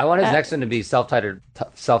quadrilogy? I want his next one to be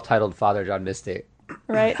self-titled Father John Misty.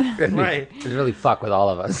 Right. Right. It's really fuck with all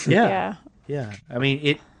of us. Yeah. I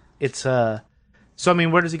mean it's so I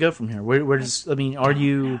mean where does he go from here? Where does are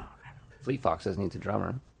you Fleet Foxes needs a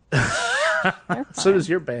drummer. So does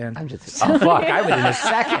your band. I'm just fuck, I would in a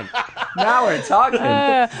second. Now we're talking.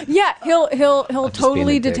 He'll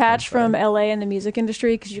totally detach from LA and the music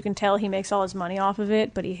industry because you can tell he makes all his money off of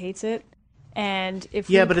it, but he hates it. And if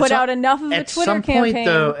we put out enough of a Twitter campaign,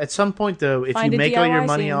 at some point though, if you make all your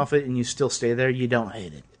money off it and you still stay there, you don't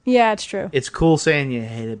hate it. Yeah, it's true. It's cool saying you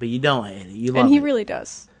hate it, but you don't hate it. You love it. And he really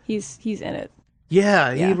does. He's in it.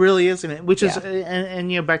 Yeah, he really is in it. Which is,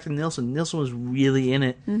 and back to Nilsson. Nilsson was really in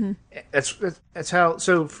it. Mm-hmm. That's how.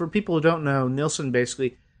 So for people who don't know, Nilsson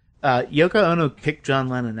basically, Yoko Ono kicked John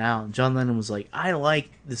Lennon out, and John Lennon was like, "I like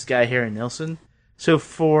this guy Harry Nilsson." So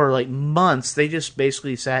for like months, they just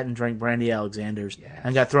basically sat and drank Brandy Alexander's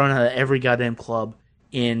and got thrown out of every goddamn club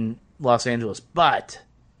in Los Angeles. But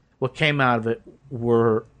what came out of it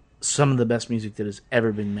were some of the best music that has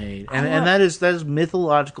ever been made, and that is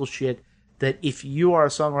mythological shit. That if you are a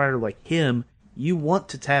songwriter like him, you want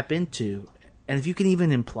to tap into. And if you can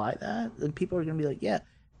even imply that, then people are going to be like, yeah.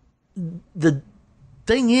 The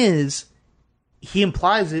thing is, he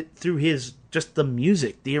implies it through just the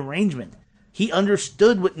music, the arrangement. He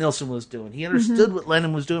understood what Nilsson was doing. He understood what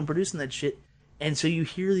Lennon was doing, producing that shit. And so you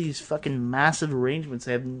hear these fucking massive arrangements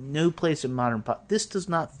that have no place in modern pop. This does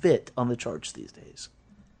not fit on the charts these days.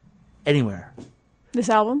 Anywhere. This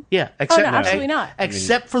album? Yeah, no, absolutely not.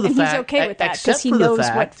 Except for the and fact he's okay with that because he knows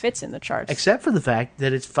what fits in the charts. Except for the fact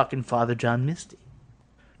that it's fucking Father John Misty.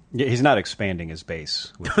 Yeah, he's not expanding his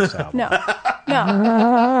base with this album.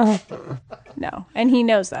 No, and he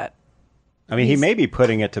knows that. I mean, he may be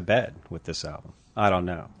putting it to bed with this album. I don't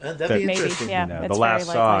know. That'd be interesting. Maybe, yeah. You know, the last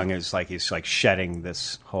song is like he's like shedding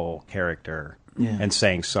this whole character and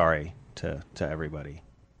saying sorry to everybody.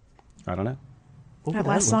 I don't know. That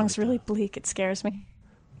last song's really bleak. It scares me.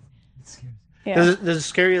 Yeah. Does it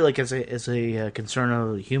scare you like as a concern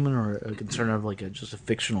of a human or a concern of like just a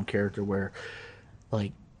fictional character where,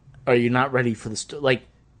 like, are you not ready for this? Like,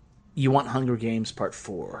 you want Hunger Games Part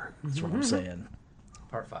 4? That's what I'm saying.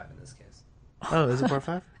 Part 5 in this case. Oh, is it Part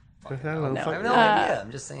 5? I have no idea.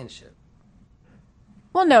 I'm just saying shit.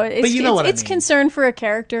 Well, no, it's, but you know it's concern for a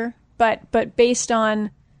character, but based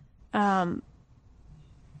on, but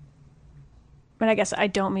I guess I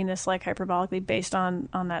don't mean this like hyperbolically. Based on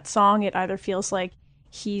that song, it either feels like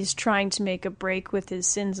he's trying to make a break with his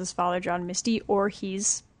sins as Father John Misty, or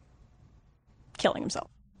he's killing himself.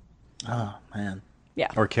 Oh man, yeah,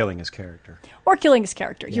 or killing his character,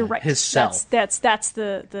 You're right. His self. That's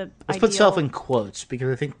the. Let's ideal. put self in quotes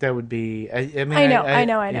because I think that would be. I mean, I know.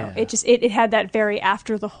 Yeah. It had that very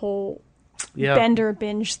after the whole. Yeah. Bender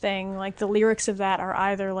binge thing. Like the lyrics of that are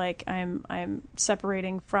either like I'm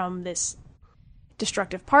separating from this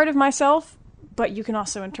destructive part of myself, but you can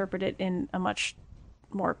also interpret it in a much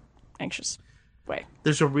more anxious way.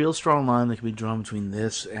 There's a real strong line that can be drawn between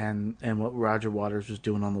this and what Roger Waters was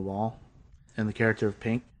doing on The Wall and the character of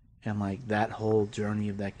Pink and like that whole journey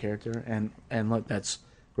of that character and look, that's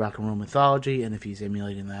rock and roll mythology, and if he's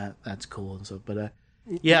emulating that, that's cool and stuff. But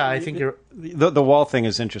yeah, I think the Wall thing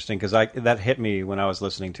is interesting because that hit me when I was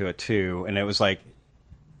listening to it too, and it was like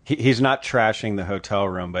he's not trashing the hotel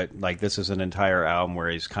room, but like this is an entire album where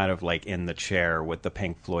he's kind of like in the chair with the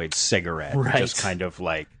Pink Floyd cigarette, right. Just kind of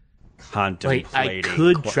like contemplating. Like, I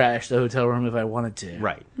could trash the hotel room if I wanted to.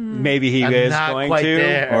 Right. Maybe he is going to,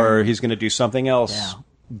 there. or he's going to do something else,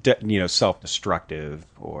 self-destructive,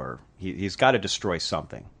 or he's got to destroy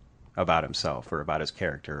something about himself or about his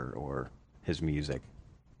character or his music.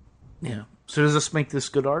 Yeah. So does this make this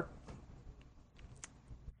good art?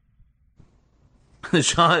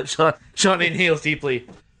 Sean inhales deeply.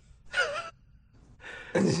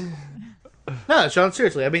 No, Sean,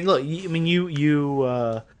 seriously. I mean, look. You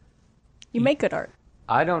make good art.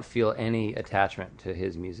 I don't feel any attachment to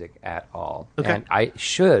his music at all. Okay. And I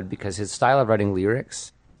should, because his style of writing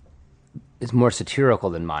lyrics is more satirical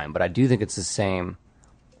than mine, but I do think it's the same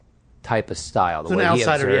type of style. The way an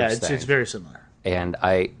outsider, yeah, it's very similar. And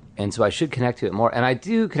so I should connect to it more. And I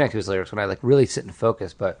do connect to his lyrics when I like really sit and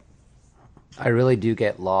focus, but I really do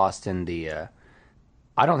get lost in the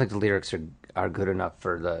I don't think the lyrics are good enough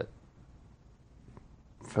for the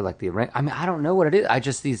I mean, I don't know what it is.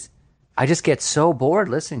 I just get so bored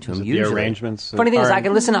listening to him. Usually, the arrangements. Funny thing is, I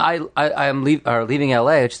can listen to I'm leaving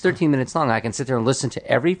LA. It's 13 minutes long. I can sit there and listen to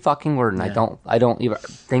every fucking word, and I don't even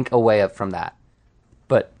think away from that.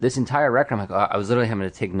 But this entire record, I'm like, I was literally having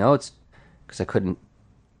to take notes because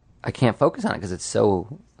I can't focus on it because it's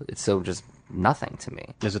so just nothing to me.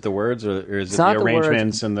 Is it the words or is it the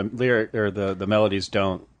arrangements and the lyric or the melodies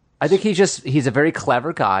don't? I think he's a very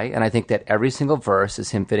clever guy, and I think that every single verse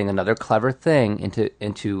is him fitting another clever thing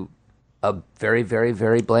into a very, very,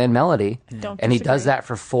 very bland melody. And he does that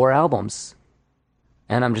for 4 albums.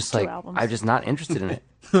 And I'm just I'm just not interested in it.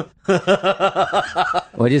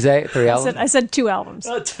 What did you say? 3 albums? I said 2 albums.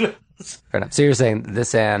 Fair enough. So you're saying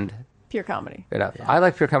this and Pure Comedy. Fair enough. Yeah. I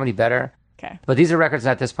like Pure Comedy better. Okay. But these are records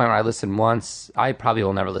at this point where I listen once. I probably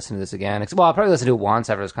will never listen to this again. Well, I'll probably listen to it once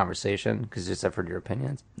after this conversation because just I've heard your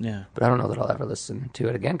opinions. Yeah. But I don't know that I'll ever listen to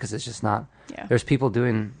it again because it's just not. Yeah. There's people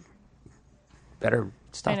doing better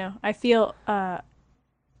stuff. I know. I feel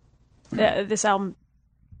this album.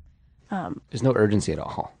 There's no urgency at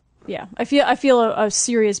all. Yeah, I feel a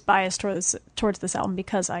serious bias towards this album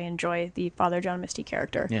because I enjoy the Father John Misty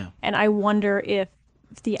character. Yeah. And I wonder if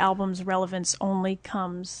the album's relevance only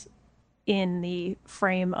comes in the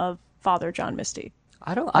frame of Father John Misty.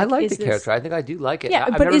 I like the character. I think I do like it. Yeah,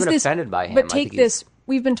 I've never been offended by him. But take this.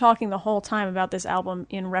 We've been talking the whole time about this album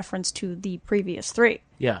in reference to the previous 3.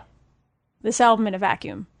 Yeah. This album in a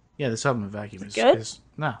vacuum. Yeah, this album in a vacuum is good.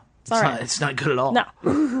 No. It's not good at all. No.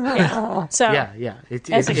 Yeah. So yeah.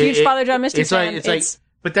 It's a huge Father John Misty fan.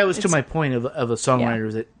 But that was to my point of a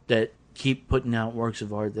songwriter that keep putting out works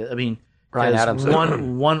of art. That I mean, Ryan Adams.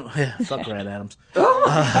 Fuck Ryan Adams.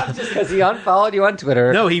 Just because he unfollowed you on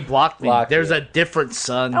Twitter. No, he blocked me. There's a different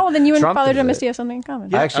son. Oh, then you and Trump Father did John it. Misty have something in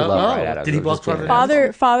common. I actually love Ryan Adams. Did he It was block just being Father an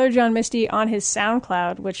Adams? Father John Misty on his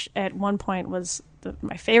SoundCloud, which at one point was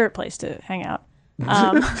my favorite place to hang out.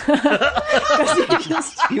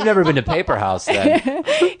 You've never been to Paper House, then.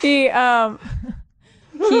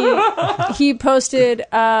 He posted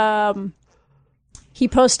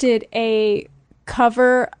a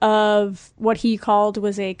cover of what he called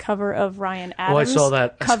was a cover of Ryan Adams. I saw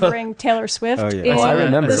that. Covering Taylor Swift Oh, yeah. in I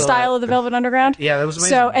remember. the style of the Velvet Underground. Yeah, that was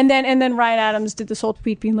amazing. So and then Ryan Adams did this whole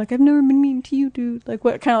tweet being like, "I've never been mean to you, dude." Like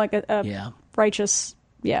what kind of like a righteous.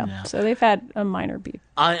 Yeah. So they've had a minor beef.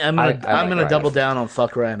 I'm gonna double down on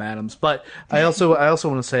fuck Ryan Adams, but I also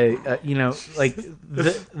want to say, like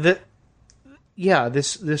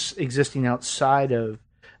this existing outside of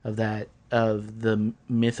that of the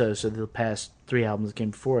mythos of the past 3 albums that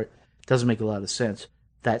came before it doesn't make a lot of sense.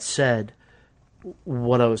 That said,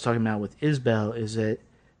 what I was talking about with Isbell is that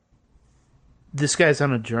this guy's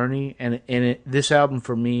on a journey, and this album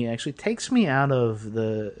for me actually takes me out of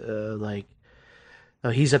the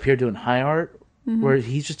he's up here doing high art, where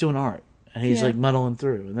he's just doing art, and he's like muddling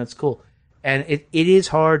through, and that's cool. And it is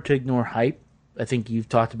hard to ignore hype. I think you've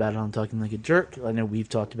talked about it on Talking Like a Jerk. I know we've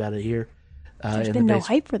talked about it here. There's been no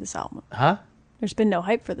hype for this album. Huh? There's been no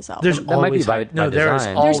hype for this album. There's That might be always by hype. No, there is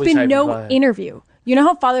design. always There's been hype no by- interview. You know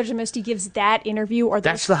how Father John Misty gives that interview or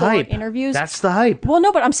That's those the 4 hype. interviews? That's the hype. Well,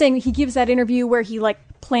 no, but I'm saying he gives that interview where he like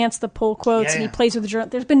plants the pull quotes and he plays with the journal.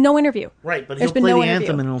 There's been no interview. Right, but There's he'll been play no the interview.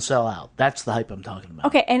 anthem and it'll sell out. That's the hype I'm talking about.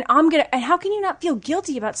 Okay, and and how can you not feel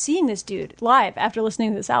guilty about seeing this dude live after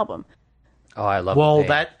listening to this album? Oh, I love Well, the pain.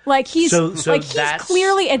 that Like he's so like he's that's-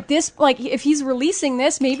 clearly at this like if he's releasing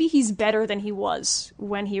this, maybe he's better than he was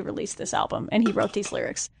when he released this album and he wrote these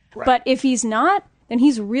lyrics. But if he's not, then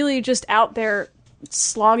he's really just out there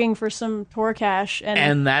slogging for some tour cash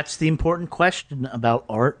and that's the important question about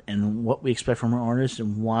art and what we expect from our artists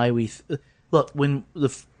and why we look when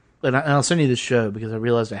and I'll send you this show because I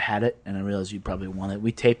realized I had it and I realized you probably want it.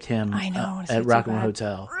 We taped him I know, I wanna see at it Rock so and Roll bad.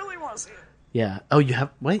 Hotel. I really want to see it. Yeah. Oh, you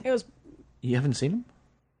have wait. It was You haven't seen him?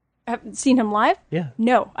 Haven't seen him live? Yeah.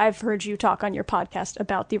 No, I've heard you talk on your podcast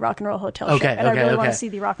about the Rock and Roll Hotel show, and I really want to see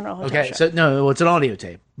the Rock and Roll Hotel show. So no, well, it's an audio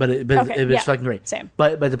tape, but it was fucking great. Same.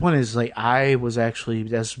 But the point is, like, I was actually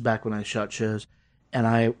that's back when I shot shows, and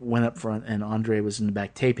I went up front, and Andre was in the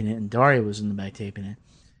back taping it, and Daria was in the back taping it,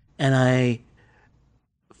 and I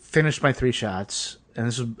finished my 3 shots, and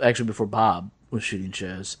this was actually before Bob was shooting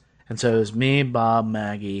shows, and so it was me, Bob,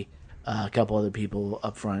 Maggie, a couple other people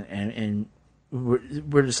up front, and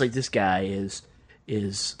we're just like, this guy is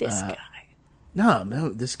this guy. No,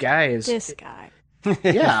 this guy is This guy.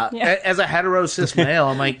 yeah. Yeah. As a hetero cis male,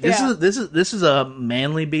 I'm like, this is a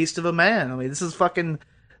manly beast of a man. I mean, this is fucking.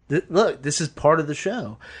 Look, this is part of the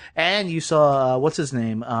show. And you saw what's his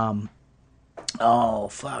name? Oh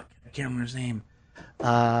fuck, I can't remember his name.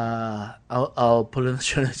 I'll put it in the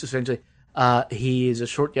show notes eventually. He is a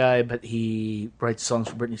short guy, but he writes songs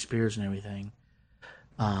for Britney Spears and everything.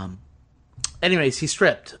 Anyways, he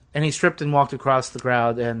stripped and walked across the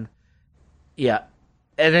crowd, and yeah.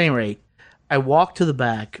 At any rate, I walk to the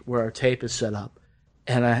back where our tape is set up,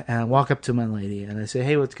 and I walk up to my lady and I say,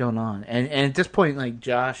 "Hey, what's going on?" And at this point, like,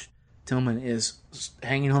 Josh Tillman is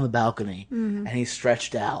hanging on the balcony, and he's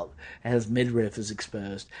stretched out, and his midriff is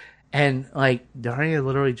exposed, and like Daria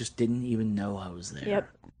literally just didn't even know I was there. Yep.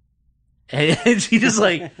 And she just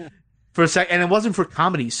like for a second, and it wasn't for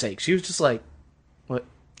comedy's sake. She was just like, "What?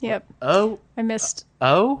 Yep. Oh, I missed.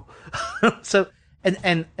 oh." So.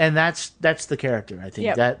 And that's the character. I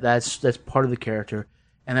think that's part of the character,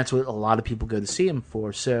 and that's what a lot of people go to see him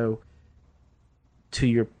for. So, to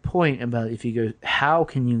your point about if you go, how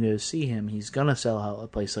can you go see him? He's gonna sell out a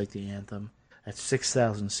place like the Anthem. That's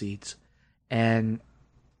 6,000 seats, and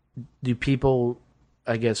do people,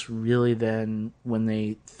 I guess, really then when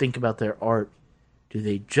they think about their art, do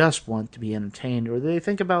they just want to be entertained, or do they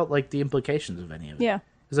think about like the implications of any of it? Yeah.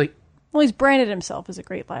 It's like. Well, he's branded himself as a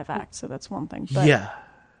great live act, so that's one thing. But,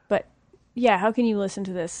 But, yeah, how can you listen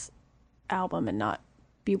to this album and not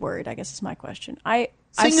be worried, I guess is my question. I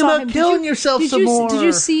Sing saw about him. killing yourself some more. Did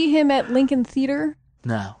you see him at Lincoln Theater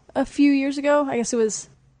No. a few years ago? I guess it was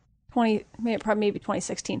maybe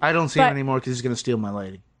 2016. I don't see him anymore because he's going to steal my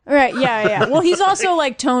lady. Right, yeah. Well, he's also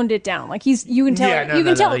like toned it down. Like you can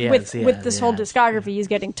tell with this whole discography, he's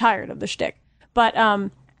getting tired of the shtick. But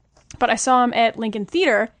I saw him at Lincoln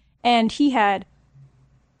Theater, and he had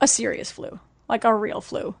a serious flu, like a real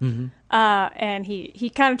flu. Mm-hmm. And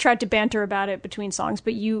he kind of tried to banter about it between songs,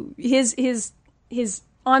 but his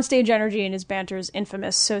onstage energy and his banter is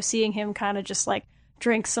infamous. So seeing him kind of just like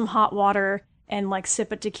drink some hot water and like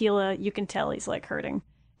sip a tequila, you can tell he's like hurting.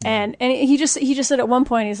 And he just said at one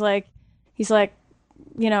point, he's like,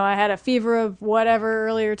 you know, I had a fever of whatever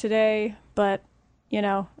earlier today, but you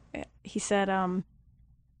know, he said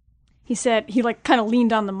he like kind of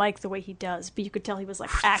leaned on the mic the way he does, but you could tell he was like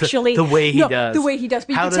actually the way he does. The way he does.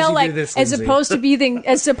 But How you could does tell he like do this, as Lindsay?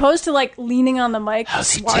 opposed to like leaning on the mic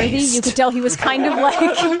swarthy, you could tell he was kind of like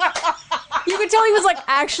you could tell he was like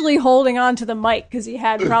actually holding on to the mic because he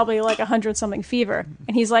had probably like 100-something fever.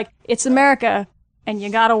 And he's like, it's America and you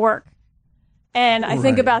gotta work. And I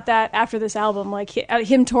think about that after this album, like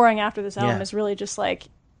him touring after this album is really just like,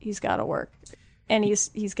 he's gotta work. And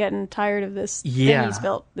he's getting tired of this thing he's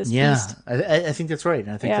built, this beast. I think that's right.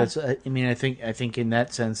 I think that's. I mean, I think in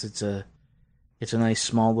that sense, it's a nice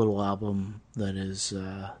small little album that is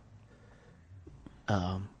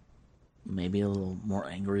maybe a little more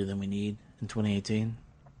angry than we need in 2018.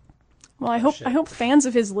 Well, I hope fans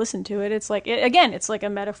of his listen to it. It's like it's like a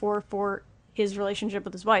metaphor for his relationship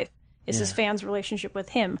with his wife. It's his fans' relationship with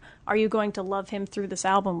him. Are you going to love him through this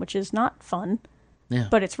album, which is not fun,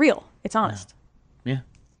 but it's real. It's honest.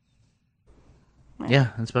 Yeah,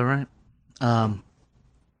 that's about right.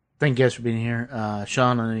 Thank you guys for being here.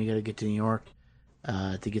 Sean, I know you got to get to New York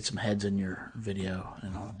to get some heads in your video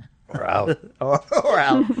and all that. Or out. or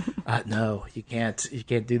out. No, you can't. You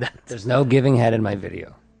can't do that. There's no giving head in my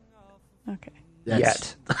video. Okay.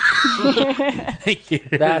 Yet. Thank you.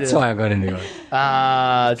 That's why I'm going to New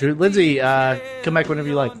York. Drew, Lindsay, come back whenever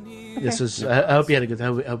you like. Okay. This is. I hope you had a good. I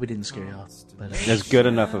hope we didn't scare you off. But as good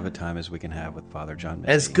enough of a time as we can have with Father John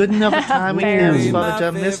Misty. As good enough a time we can have with Father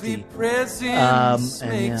John Misty. So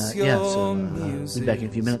we'll be back in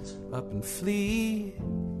a few minutes. Up and flee.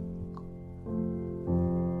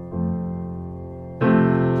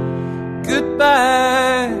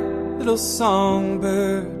 Goodbye, little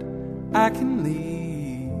songbird, I can leave.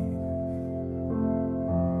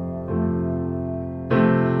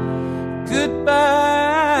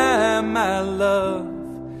 Goodbye, my love.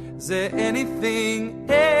 Is there anything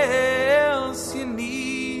else you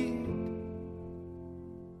need?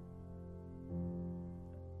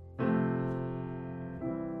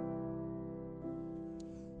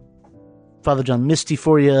 Father John Misty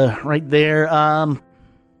for you right there.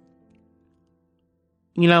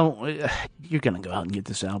 You know, you're going to go out and get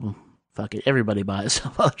this album. Fuck it. Everybody buys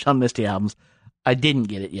Father John Misty albums. I didn't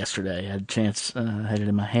get it yesterday. I had a chance, had it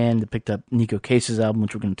in my hand. I picked up Nico Case's album,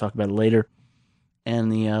 which we're going to talk about later,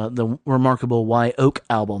 and the remarkable Wye Oak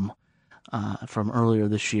album from earlier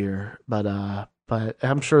this year. But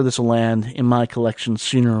I'm sure this will land in my collection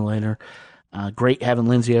sooner or later. Great having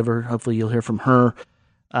Lindsay over. Hopefully you'll hear from her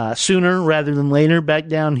sooner rather than later back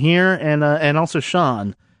down here. And also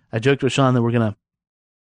Sean. I joked with Sean that we're going to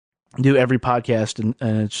do every podcast and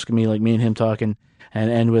it's just going to be like me and him talking and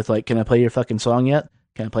end with like, can I play your fucking song yet?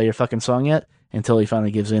 Can I play your fucking song yet? Until he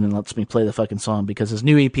finally gives in and lets me play the fucking song because his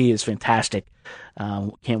new EP is fantastic.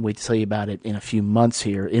 Can't wait to tell you about it in a few months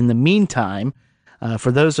here. In the meantime,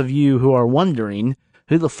 for those of you who are wondering,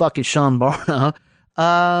 who the fuck is Sean Barna?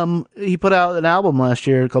 He put out an album last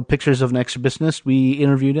year called Pictures of an Exhibitionist. We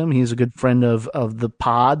interviewed him. He's a good friend of the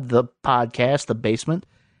podcast, The Basement,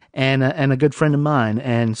 and a good friend of mine.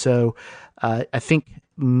 And so I think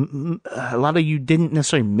a lot of you didn't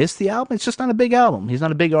necessarily miss the album. It's just not a big album. He's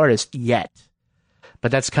not a big artist yet. But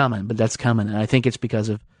that's coming. And I think it's because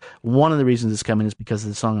of one of the reasons it's coming is because of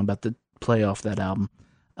the song I'm about to play off that album.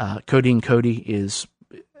 Codeine Cody is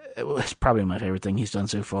probably my favorite thing he's done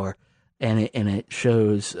so far. And it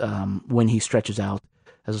shows when he stretches out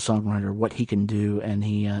as a songwriter what he can do. And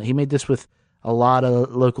he made this with a lot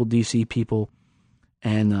of local DC people.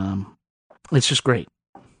 And it's just great.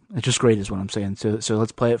 It's just great is what I'm saying. So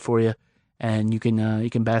let's play it for you. And you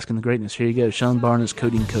can bask in the greatness. Here you go. Sean Barna's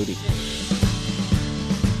Codeine Cody.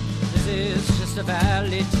 This is just a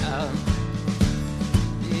valley town,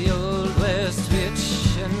 the old West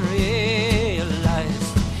rich and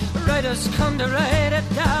realized. Writers come to write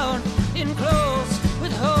it down in clothes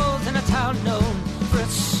with holes in a town known for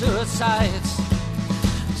its suicides.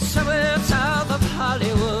 Somewhere south of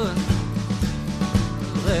Hollywood,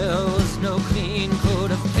 there was no clean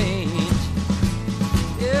coat of paint.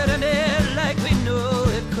 It ended like we knew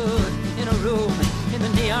it could, in a room in the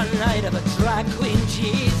neon light of a drag queen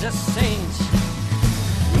Jesus saint.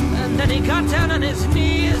 And then he got down on his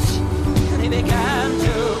knees and he began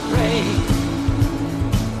to pray.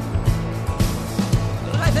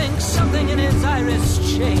 Well, I think something in his iris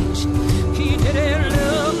changed. He didn't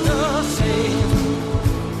look the same.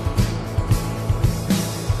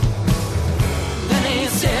 Then he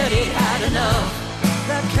said he had enough,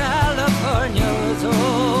 that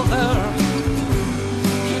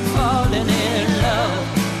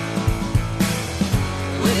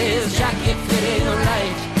his jacket fitting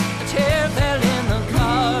right, a tear fell in the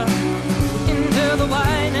car. Into the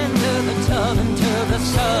wine, into the tub, into the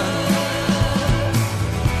sun.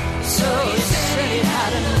 So he said he'd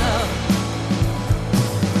had enough.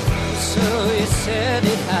 So he said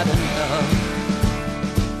he'd had enough.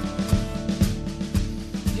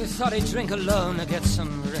 He thought he'd drink alone to get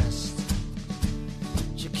some rest.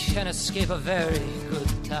 You can't escape a very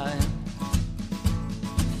good time.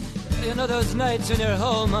 You know those nights when you're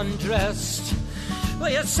home undressed. Well,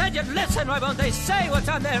 you said you'd listen, why won't they say what's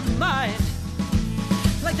on their mind?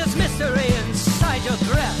 Like there's mystery inside your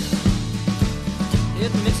breath.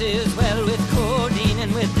 It mixes well with codeine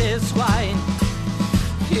and with this wine.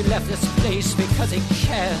 He left this place because he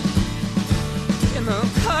can. In the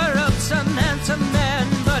car of some handsome man,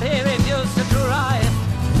 but he refused to drive.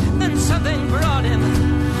 Then something brought him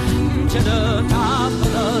to the top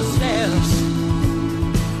of the stairs.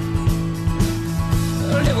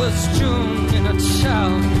 Well, it was June in a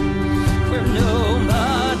town where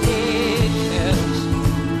nobody cares.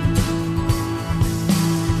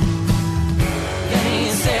 And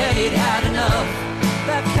he said he'd had enough,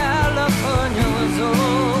 that California was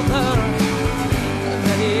over,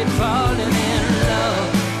 that he'd fallen in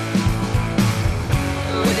love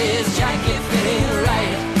with his jacket fitting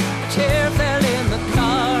right. A tear fell in the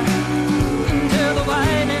car, into the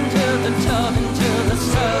wine, into the tub, into the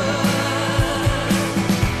sun.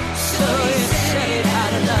 So he said he'd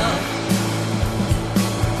had enough.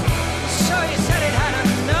 So he said he'd had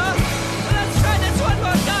enough. Let's try this one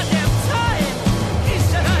more goddamn time. He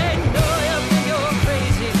said, I know you think you're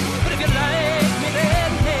crazy, but if you like me, then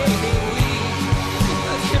maybe we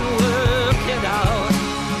can work it out.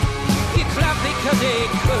 He clapped because he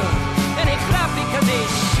could, and he clapped because he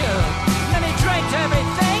should. Then he drank to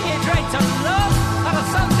everything, he drank to love. Out of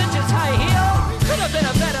some bitch's high heel, could have been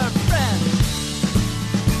a better friend.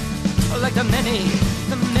 Like the many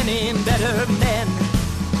better men.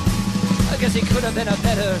 I guess he could have been a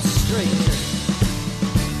better stranger.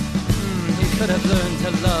 He could have learned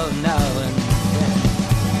to love now and then.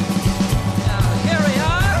 Now here we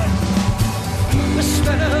are.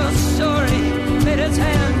 Whispered a story, made his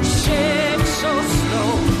hand shake so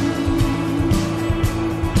slow.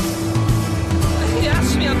 He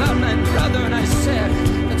asked me about my brother and I said,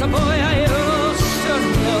 it's a boy I used to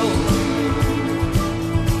know.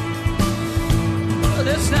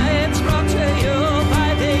 This night's brought to you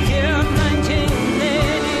by the year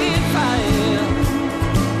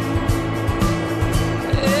 1985.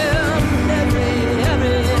 And every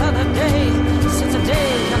other day since the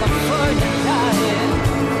day California died.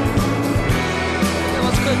 It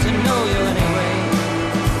was good to know you anyway.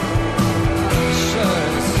 Sure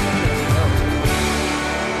it's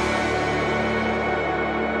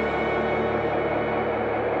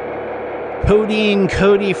Codeine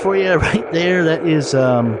Cody for you right there. That is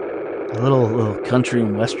a little country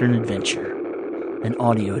and western adventure, an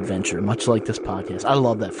audio adventure, much like this podcast. I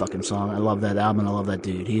love that fucking song. I love that album. I love that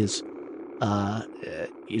dude. He is, more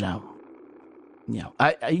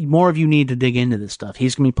of you need to dig into this stuff.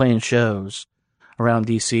 He's gonna be playing shows around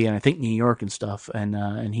DC and I think New York and stuff,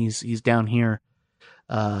 and he's down here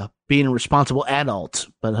being a responsible adult.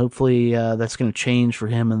 But hopefully that's gonna change for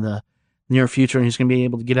him in the near future, and he's going to be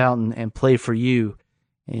able to get out and play for you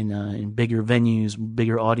in bigger venues,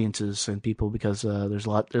 bigger audiences, and people, because there's a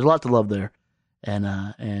lot to love there. And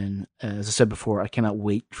as I said before, I cannot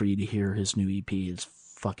wait for you to hear his new EP. It's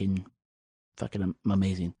fucking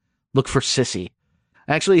amazing. Look for Sissy.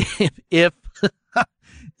 Actually, if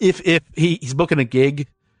he's booking a gig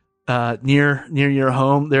near your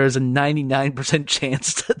home, there is a 99%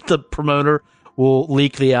 chance that the promoter will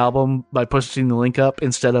leak the album by pushing the link up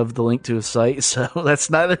instead of the link to his site. So that's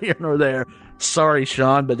neither here nor there. Sorry,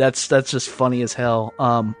 Sean, but that's just funny as hell.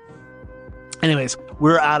 Anyways,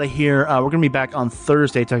 we're out of here. We're going to be back on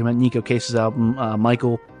Thursday talking about Neko Case's album.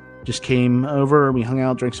 Michael just came over. We hung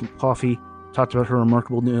out, drank some coffee, talked about her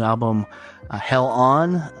remarkable new album, Hell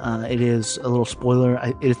On. It is a little spoiler.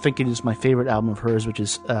 I think it is my favorite album of hers, which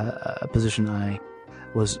is a position I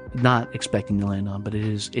was not expecting to land on, but it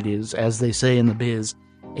is, as they say in the biz,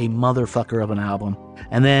 a motherfucker of an album.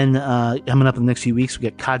 And then coming up in the next few weeks, we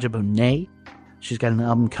got Kaja Bonet. She's got an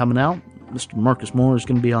album coming out. Mr. Marcus Moore is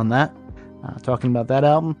going to be on that, talking about that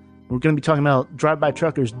album. We're going to be talking about Drive By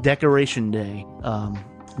Truckers Decoration Day,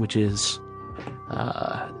 which is,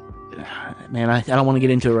 man, I don't want to get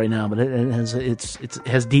into it right now, but it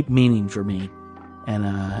has deep meaning for me. And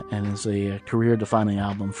is a career-defining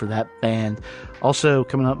album for that band. Also,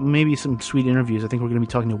 coming up, maybe some sweet interviews. I think we're going to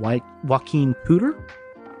be talking to Joaquin Cooter.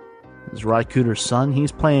 This is Ry Cooter's son.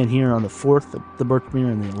 He's playing here on the 4th, the Birch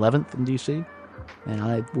Premiere, and the 11th in D.C. and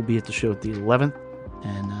I will be at the show at the 11th,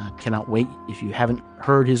 and cannot wait. If you haven't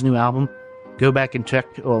heard his new album, go back and check,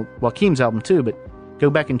 well, Joaquim's album too, but go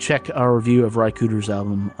back and check our review of Ry Cooder's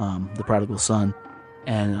album, The Prodigal Son,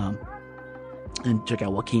 and check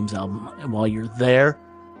out Joaquim's album while you're there.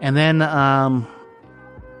 And then,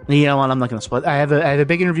 you know what, I'm not going to spoil it. I have a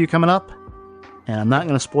big interview coming up, and I'm not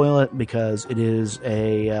going to spoil it because it is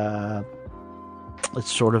it's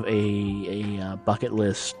sort of a bucket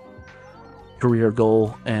list career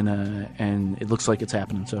goal, and it looks like it's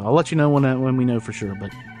happening. So I'll let you know when we know for sure,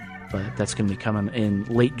 but that's going to be coming in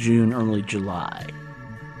late June, early July.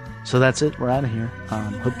 So that's it. We're out of here.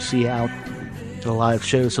 Hope to see you out to a live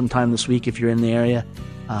show sometime this week if you're in the area.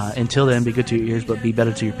 Until then, be good to your ears, but be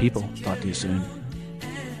better to your people. Talk to you soon.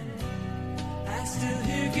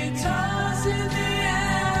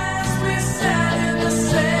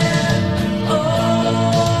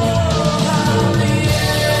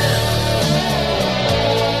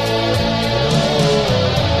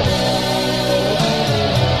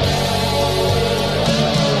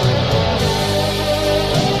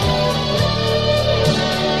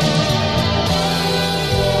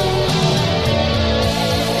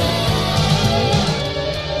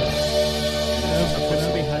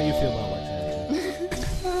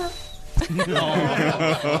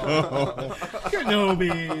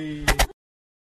 Kenobi.